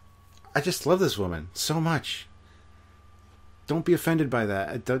 I just love this woman so much. Don't be offended by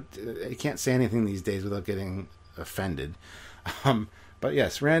that. I can't say anything these days without getting offended. But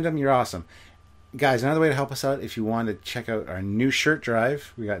yes, Random, you're awesome. Guys, another way to help us out, if you want to check out our new shirt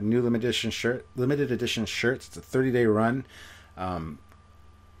drive, we got new limited edition shirts. It's a 30-day run. I'm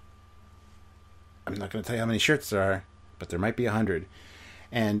not going to tell you how many shirts there are, but there might be 100.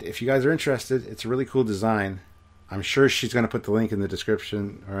 And if you guys are interested, it's a really cool design. I'm sure she's going to put the link in the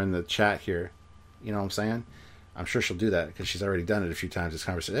description or in the chat here. You know what I'm saying? I'm sure she'll do that because she's already done it a few times. This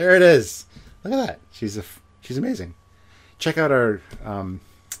conversation. There it is. Look at that. She's amazing. Check out our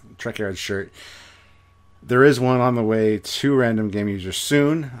Trek Yard shirt. There is one on the way to Random Game User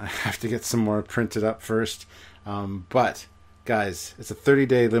soon. I have to get some more printed up first. But guys, it's a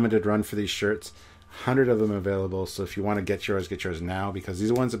 30-day limited run for these shirts. 100 of them available, so if you want to get yours now, because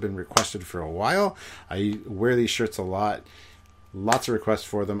these ones have been requested for a while. I wear these shirts a lot. Lots of requests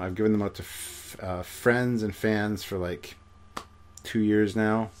for them. I've given them out to friends and fans for like 2 years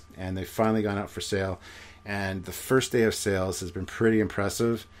now, and they've finally gone out for sale. And the first day of sales has been pretty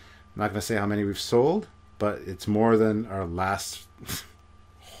impressive. I'm not going to say how many we've sold, but it's more than our last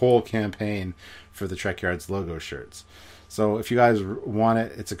whole campaign for the Trek Yards logo shirts. So if you guys want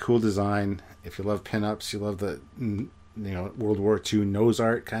it, it's a cool design. If you love pinups, you love the World War II nose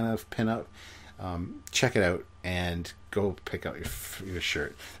art kind of pinup, check it out and go pick out your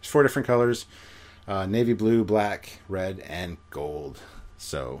shirt. There's 4 different colors: navy blue, black, red, and gold.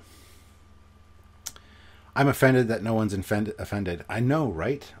 So I'm offended that no one's offended. I know,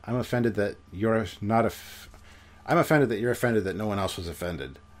 right? I'm offended that you're not I'm offended that you're offended that no one else was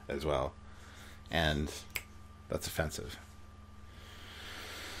offended as well, and that's offensive.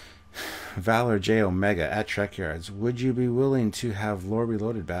 Valor J Omega at Trek Yards. Would you be willing to have Lore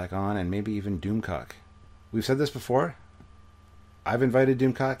Reloaded back on, and maybe even Doomcock? We've said this before. I've invited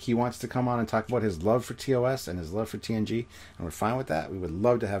Doomcock. He wants to come on and talk about his love for TOS and his love for TNG, and we're fine with that. We would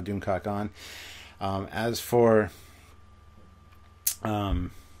love to have Doomcock on. As for Lore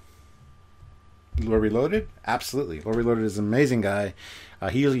Reloaded, absolutely. Lore Reloaded is an amazing guy.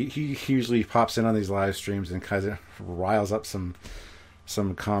 He usually pops in on these live streams and kind of riles up some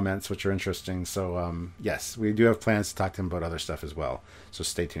comments which are interesting. So yes, we do have plans to talk to him about other stuff as well. So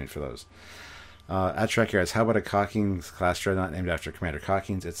stay tuned for those. At Trek Yards, how about a Cockings class dreadnought named after Commander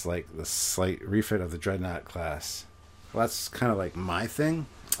Cockings? It's like the slight refit of the dreadnought class. Well, that's kind of like my thing.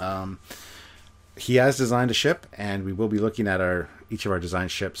 He has designed a ship, and we will be looking at each of our design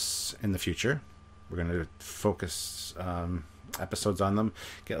ships in the future. We're going to focus episodes on them,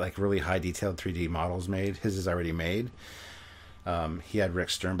 get like really high detailed 3D models made. His is already made. He had Rick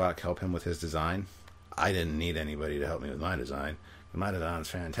Sternbach help him with his design. I didn't need anybody to help me with my design. My design is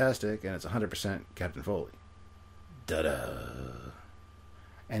fantastic, and it's 100% Captain Foley. Da-da.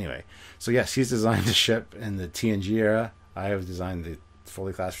 Anyway, so yes, he's designed the ship in the TNG era. I have designed the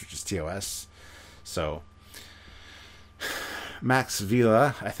Foley class, which is TOS. So, Max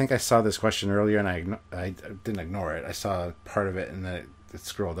Vila, I think I saw this question earlier, and I didn't ignore it. I saw part of it, and then it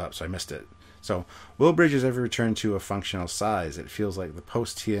scrolled up, so I missed it. So, will bridges ever return to a functional size? It feels like the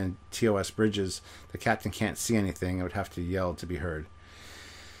post-TOS bridges, the captain can't see anything and would have to yell to be heard.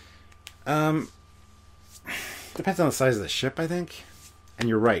 Depends on the size of the ship, I think. And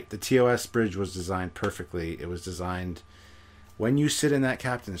you're right, the TOS bridge was designed perfectly. It was designed when you sit in that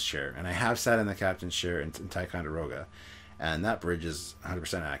captain's chair, and I have sat in the captain's chair in Ticonderoga, and that bridge is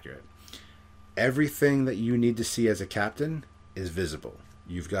 100% accurate. Everything that you need to see as a captain is visible.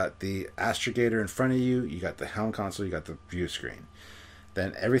 You've got the astrogator in front of you, you got the helm console, you got the view screen.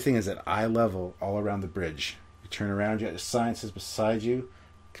 Then everything is at eye level all around the bridge. You turn around, you got the sciences beside you,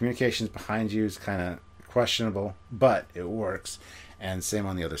 communications behind you is kind of questionable, but it works. And same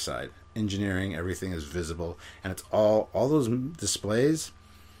on the other side. Engineering, everything is visible, and it's all those displays.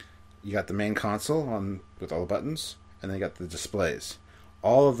 You got the main console with all the buttons, and then you got the displays.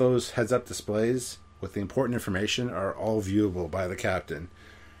 All of those heads-up displays with the important information are all viewable by the captain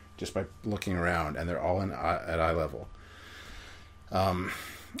just by looking around, and they're all at eye level.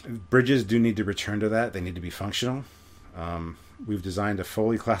 Bridges do need to return to that. They need to be functional. We've designed a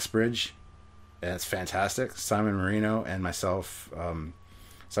Foley class bridge, and it's fantastic. Simon Marino and myself,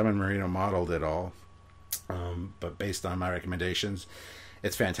 Simon Marino modeled it all, but based on my recommendations,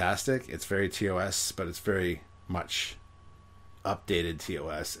 it's fantastic. It's very TOS, but it's very much updated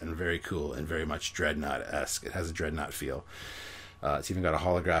TOS and very cool and very much Dreadnought-esque. It has a Dreadnought feel. It's even got a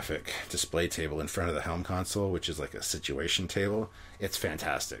holographic display table in front of the helm console, which is like a situation table. It's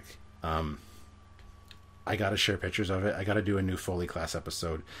fantastic. I gotta share pictures of it. I gotta do a new Foley class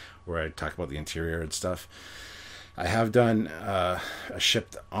episode where I talk about the interior and stuff. I have done an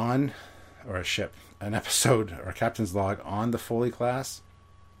episode or a captain's log on the Foley class.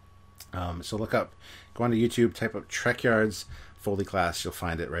 So go onto YouTube, type up Trek Yards Foley class, you'll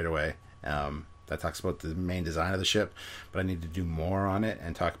find it right away. That talks about the main design of the ship, but I need to do more on it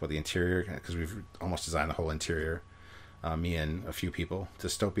and talk about the interior because we've almost designed the whole interior. Me and a few people.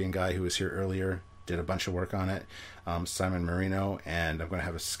 Dystopian guy who was here earlier did a bunch of work on it. Simon Marino, and I'm going to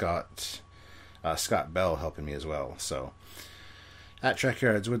have a Scott Bell helping me as well. So, at Trek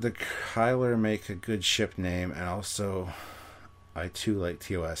Yards, would the Kyler make a good ship name? And also, I too like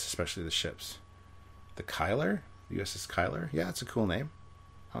TOS, especially the ships. The Kyler? The USS Kyler? Yeah, it's a cool name.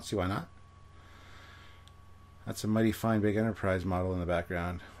 I don't see why not. That's a mighty fine big Enterprise model in the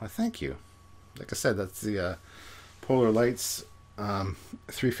background. Well, thank you. Like I said, that's the Polar Lights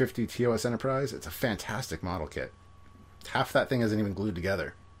 350 TOS Enterprise. It's a fantastic model kit. Half that thing isn't even glued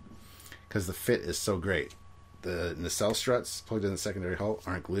together because the fit is so great. The nacelle struts plugged in the secondary hull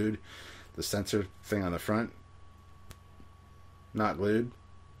aren't glued. The sensor thing on the front, not glued.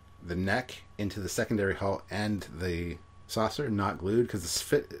 The neck into the secondary hull and the saucer, not glued, because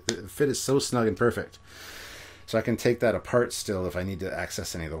the fit is so snug and perfect. So I can take that apart still if I need to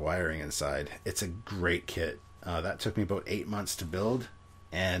access any of the wiring inside. It's a great kit. That took me about 8 months to build,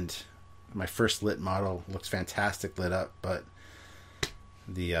 and my first lit model looks fantastic lit up, but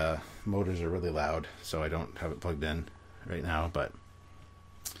the motors are really loud, so I don't have it plugged in right now. But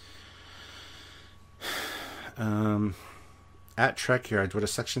at Trek Yards, would a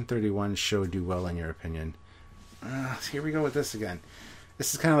Section 31 show do well in your opinion? Here we go with this again.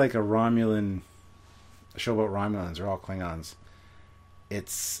 This is kind of like a show about Romulans or all Klingons.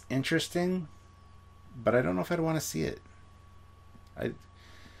 It's interesting, but I don't know if I'd want to see it.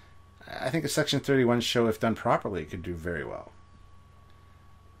 I think a Section 31 show, if done properly, could do very well.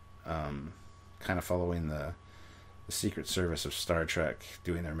 Kind of following the Secret Service of Star Trek,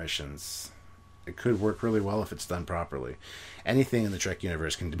 doing their missions. It could work really well if it's done properly. Anything in the Trek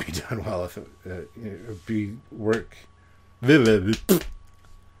universe can be done well if it work.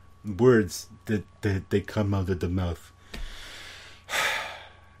 Words that they come out of the mouth.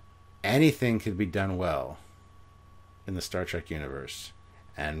 Anything could be done well in the Star Trek universe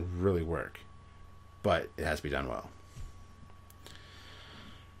and really work, but it has to be done well.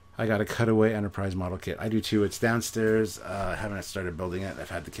 I got a cutaway Enterprise model kit. I do too. It's downstairs. I haven't started building it. I've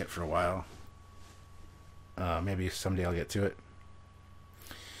had the kit for a while. Maybe someday I'll get to it.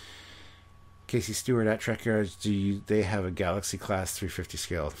 Casey Stewart at Trek Yards, they have a Galaxy Class 350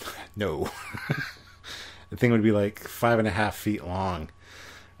 scale? No. The thing would be like 5.5 feet long.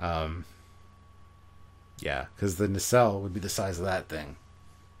 Yeah, because the nacelle would be the size of that thing.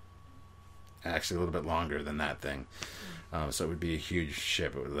 Actually, a little bit longer than that thing. So it would be a huge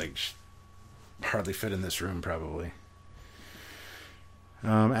ship. It would hardly fit in this room, probably.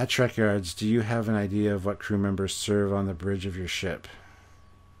 At Trek Yards, do you have an idea of what crew members serve on the bridge of your ship?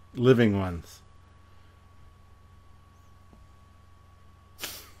 Living ones.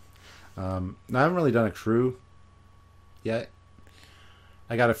 I haven't really done a crew yet.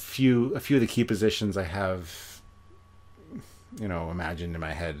 I got a few of the key positions I have, imagined in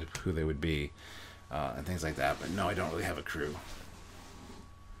my head who they would be, and things like that. But no, I don't really have a crew.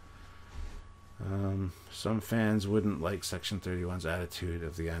 Some fans wouldn't like Section 31's attitude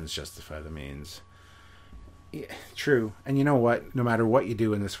of the ends justify the means. Yeah, true. And you know what? No matter what you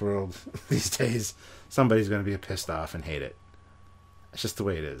do in this world these days, somebody's going to be pissed off and hate it. It's just the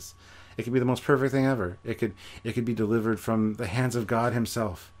way it is. It could be the most perfect thing ever. It could be delivered from the hands of God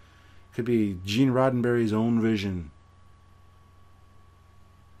himself. It could be Gene Roddenberry's own vision.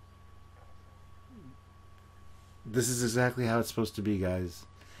 This is exactly how it's supposed to be, guys.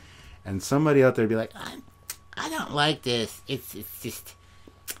 And somebody out there would be like, I don't like this. It's just,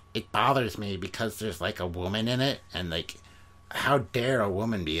 it bothers me because there's a woman in it, and how dare a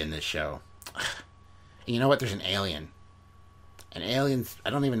woman be in this show? And you know what? There's an alien. And aliens, I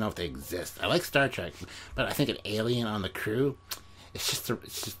don't even know if they exist. I like Star Trek, but I think an alien on the crew, it's just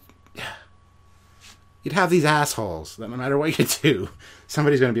you'd have these assholes that no matter what you do,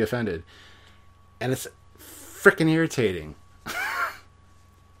 somebody's going to be offended. And it's freaking irritating.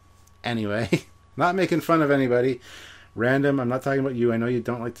 Anyway, not making fun of anybody. Random, I'm not talking about you. I know you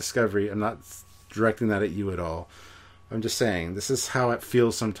don't like Discovery. I'm not directing that at you at all. I'm just saying, this is how it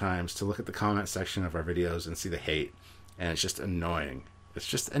feels sometimes to look at the comment section of our videos and see the hate. And it's just annoying. It's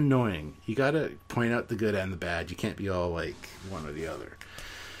just annoying. You gotta point out the good and the bad. You can't be all like one or the other.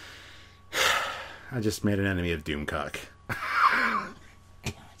 I just made an enemy of Doomcock.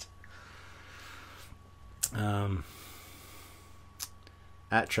 Um,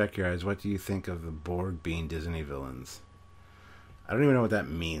 at Trek Yards, what do you think of the Borg being Disney villains? I don't even know what that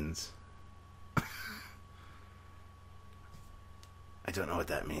means. I don't know what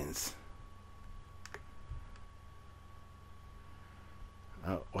that means.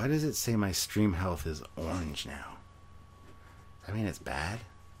 Why does it say my stream health is orange now? I mean, it's bad.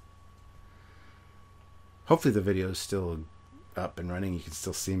 Hopefully the video is still up and running. You can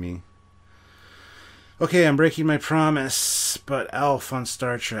still see me. Okay, I'm breaking my promise, but Alf on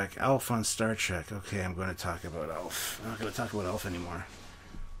Star Trek. Alf on Star Trek. Okay, I'm going to talk about Alf. I'm not going to talk about Alf anymore.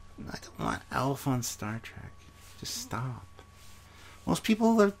 I don't want Alf on Star Trek. Just stop. Most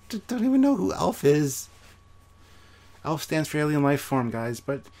people don't even know who Alf is. Alf stands for Alien Life Form, guys,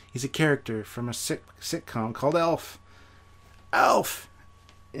 but he's a character from a sitcom called Alf. Alf!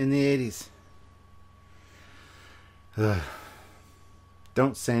 In the 80s. Ugh.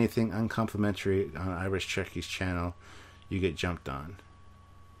 Don't say anything uncomplimentary on Irish Trekkies channel. You get jumped on.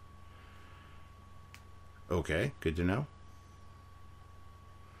 Okay, good to know.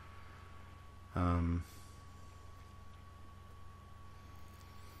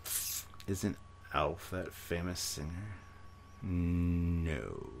 Isn't Alf that famous singer?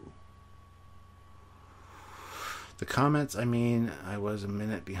 No. The comments, I mean, I was a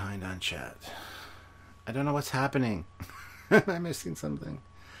minute behind on chat. I don't know what's happening. Am I missing something?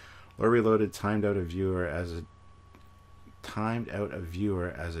 Or Reloaded timed out a viewer as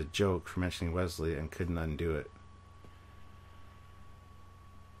a joke for mentioning Wesley and couldn't undo it.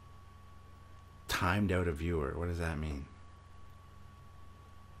 Timed out a viewer. What does that mean?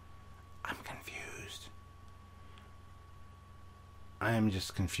 I'm confused. I am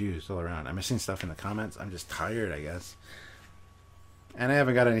just confused all around. I'm missing stuff in the comments. I'm just tired, I guess. And I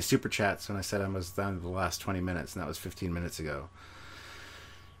haven't got any super chats when I said I was down to the last 20 minutes, and that was 15 minutes ago.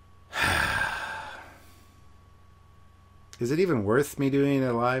 Is it even worth me doing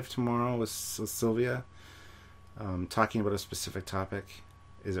a live tomorrow with Sylvia? Talking about a specific topic?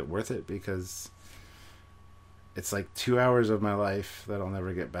 Is it worth it? Because it's like 2 hours of my life that I'll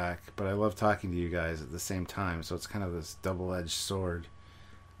never get back. But I love talking to you guys at the same time, so it's kind of this double-edged sword.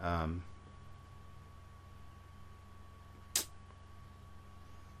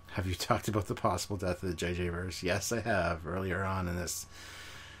 Have you talked about the possible death of the JJ verse? Yes, I have, earlier on in this.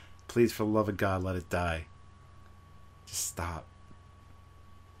 Please, for the love of God, let it die. Just stop.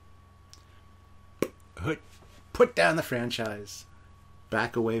 Put down the franchise.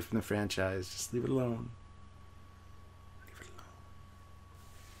 Back away from the franchise. Just leave it alone. Leave it alone.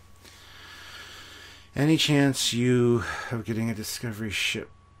 Any chance you of getting a Discovery ship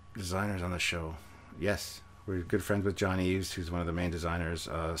designers on the show? Yes. We're good friends with John Eves, who's one of the main designers.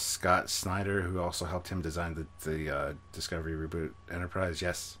 Scott Snyder, who also helped him design the Discovery Reboot Enterprise.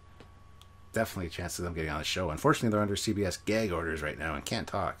 Yes, definitely a chance of them getting on the show. Unfortunately, they're under CBS gag orders right now and can't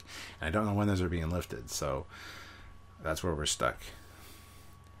talk. And I don't know when those are being lifted, so that's where we're stuck.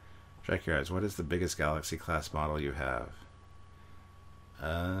 Check your eyes. What is the biggest Galaxy class model you have?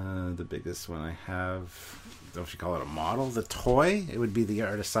 The biggest one I have, don't know if you call it a model. The toy, it would be the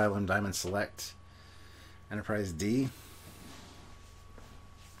Art Asylum Diamond Select Enterprise D.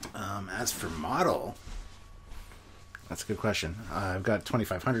 As for model, that's a good question. I've got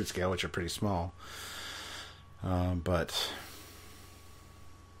 2500 scale, which are pretty small. But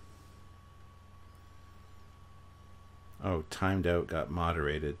timed out, got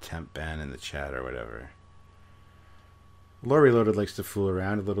moderated, temp ban in the chat or whatever. Lori Loaded likes to fool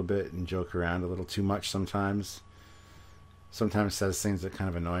around a little bit and joke around a little too much sometimes. Sometimes says things that kind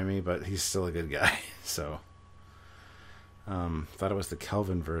of annoy me, but he's still a good guy. So, thought it was the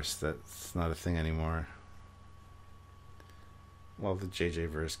Kelvin verse that's not a thing anymore. Well, the JJ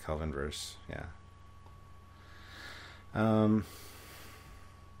verse, Kelvin verse, yeah.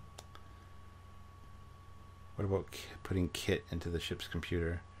 What about putting KIT into the ship's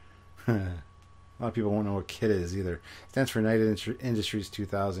computer? A lot of people won't know what KIT is either. It stands for United Industries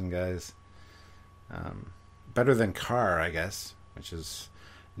 2000, guys. Better than CAR, I guess, which is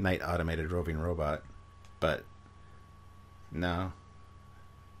Night Automated Roving Robot. But no,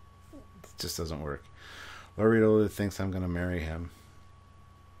 it just doesn't work. Laredo thinks I'm going to marry him.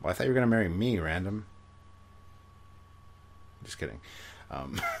 Well, I thought you were going to marry me, random. Just kidding.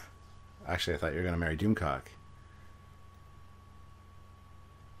 Actually, I thought you were going to marry Doomcock.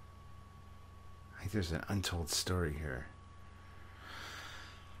 I think there's an untold story here.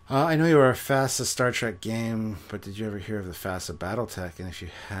 I know you were a FASA Star Trek game, but did you ever hear of the FASA Battletech? And if you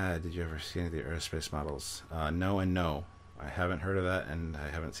had, did you ever see any of the aerospace models? No and no. I haven't heard of that, and I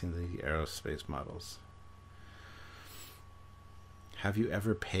haven't seen the aerospace models. Have you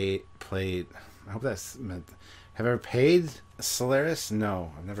ever played? I hope that's meant. Have you ever paid Solaris?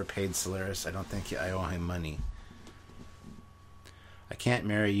 No, I've never paid Solaris. I don't think I owe him money. I can't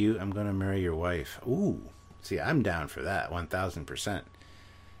marry you. I'm going to marry your wife. Ooh. See, I'm down for that. 1,000%.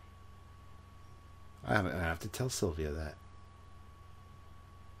 I have to tell Sylvia that.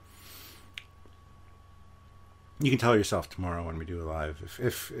 You can tell her yourself tomorrow when we do a live.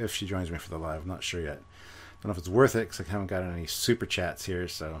 If she joins me for the live. I'm not sure yet. Don't know if it's worth it because I haven't got any super chats here.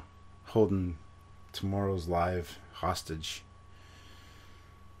 So holding tomorrow's live hostage.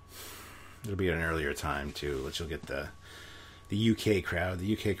 It'll be at an earlier time too, which you'll get the UK crowd.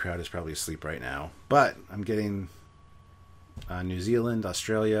 The UK crowd is probably asleep right now. But I'm getting New Zealand,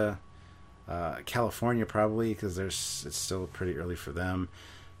 Australia, California probably because it's still pretty early for them.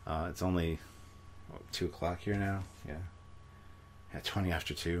 It's only 2 o'clock here now. Yeah, 20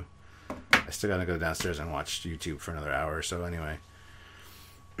 after 2. I still gotta go downstairs and watch YouTube for another hour or so anyway.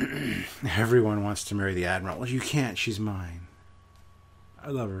 Everyone wants to marry the Admiral. Well, you can't. She's mine. I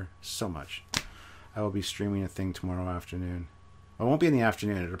love her so much. I will be streaming a thing tomorrow afternoon. Well, it won't be in the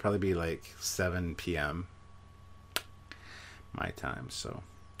afternoon. It'll probably be like 7 p.m. my time. So,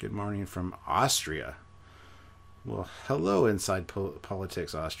 good morning from Austria. Well, hello, Inside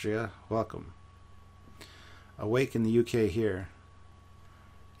Politics Austria. Welcome. Awake in the UK here.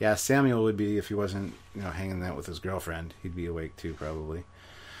 Yeah, Samuel would be if he wasn't, hanging out with his girlfriend. He'd be awake too, probably.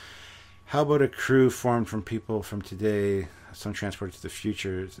 How about a crew formed from people from today, some transported to the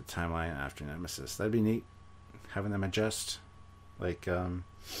future, to the timeline after Nemesis? That'd be neat. Having them adjust, like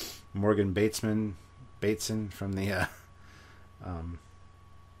Morgan Bateson from the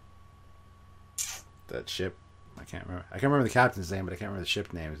that ship. I can't remember the captain's name, but I can't remember the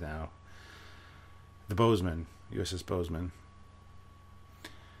ship names now. The Bozeman, USS Bozeman.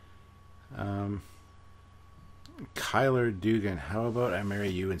 Kyler Dugan, how about I marry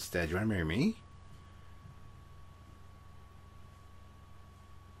you instead? You want to marry me?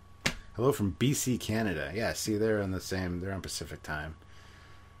 Hello from BC, Canada. Yeah, see, they're on Pacific time.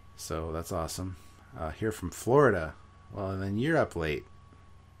 So that's awesome. Here from Florida. Well, then you're up late.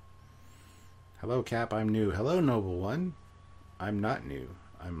 Hello, Cap, I'm new. Hello, Noble One. I'm not new.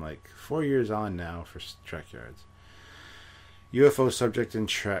 I'm like 4 years on now for Trek Yards. UFO subject in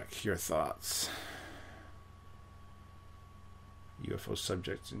Trek, your thoughts. UFO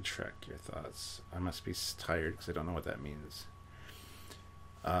subject in Trek, your thoughts. I must be tired because I don't know what that means.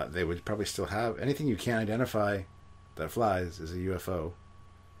 They would probably still have anything you can't identify that flies is a UFO.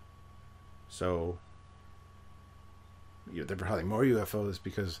 So there are probably more UFOs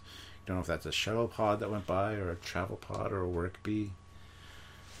because you don't know if that's a shuttle pod that went by or a travel pod or a work bee.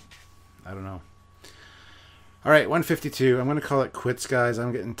 I don't know. All right, 152. I'm going to call it quits, guys.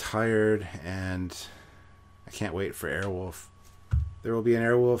 I'm getting tired, and I can't wait for Airwolf. There will be an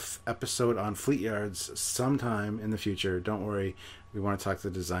Airwolf episode on Fleet Yards sometime in the future. Don't worry. We want to talk to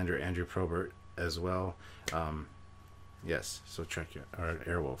the designer, Andrew Probert, as well. Yes, so check our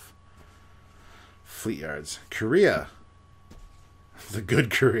Airwolf. Fleet Yards. Korea. The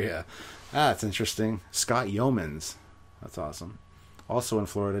good Korea. That's interesting. Scott Yeomans. That's awesome. Also in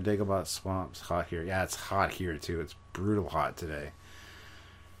Florida, Dagobah Swamps, hot here. Yeah, it's hot here too. It's brutal hot today.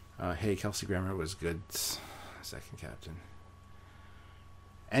 Hey, Kelsey Grammer was good. Second captain.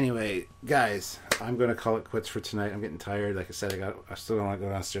 Anyway, guys, I'm going to call it quits for tonight. I'm getting tired. Like I said, I still don't want to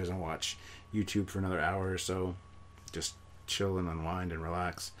go downstairs and watch YouTube for another hour or so. Just chill and unwind and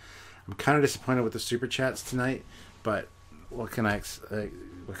relax. I'm kind of disappointed with the super chats tonight, but what can I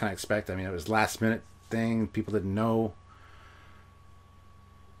expect? I mean, it was last minute thing. People didn't know.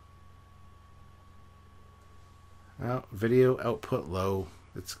 Well, video output low.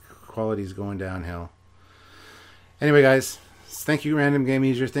 Its quality's going downhill. Anyway, guys, thank you, Random Game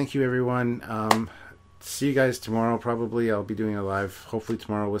User. Thank you, everyone. See you guys tomorrow, probably. I'll be doing a live, hopefully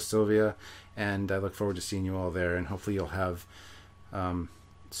tomorrow with Sylvia, and I look forward to seeing you all there, and hopefully you'll have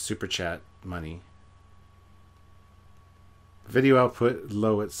super chat money. Video output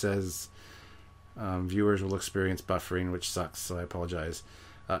low, it says. Viewers will experience buffering, which sucks, so I apologize.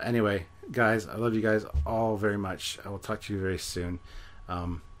 Anyway, guys, I love you guys all very much. I will talk to you very soon.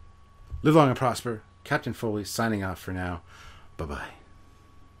 Live long and prosper. Captain Foley signing off for now. Bye-bye.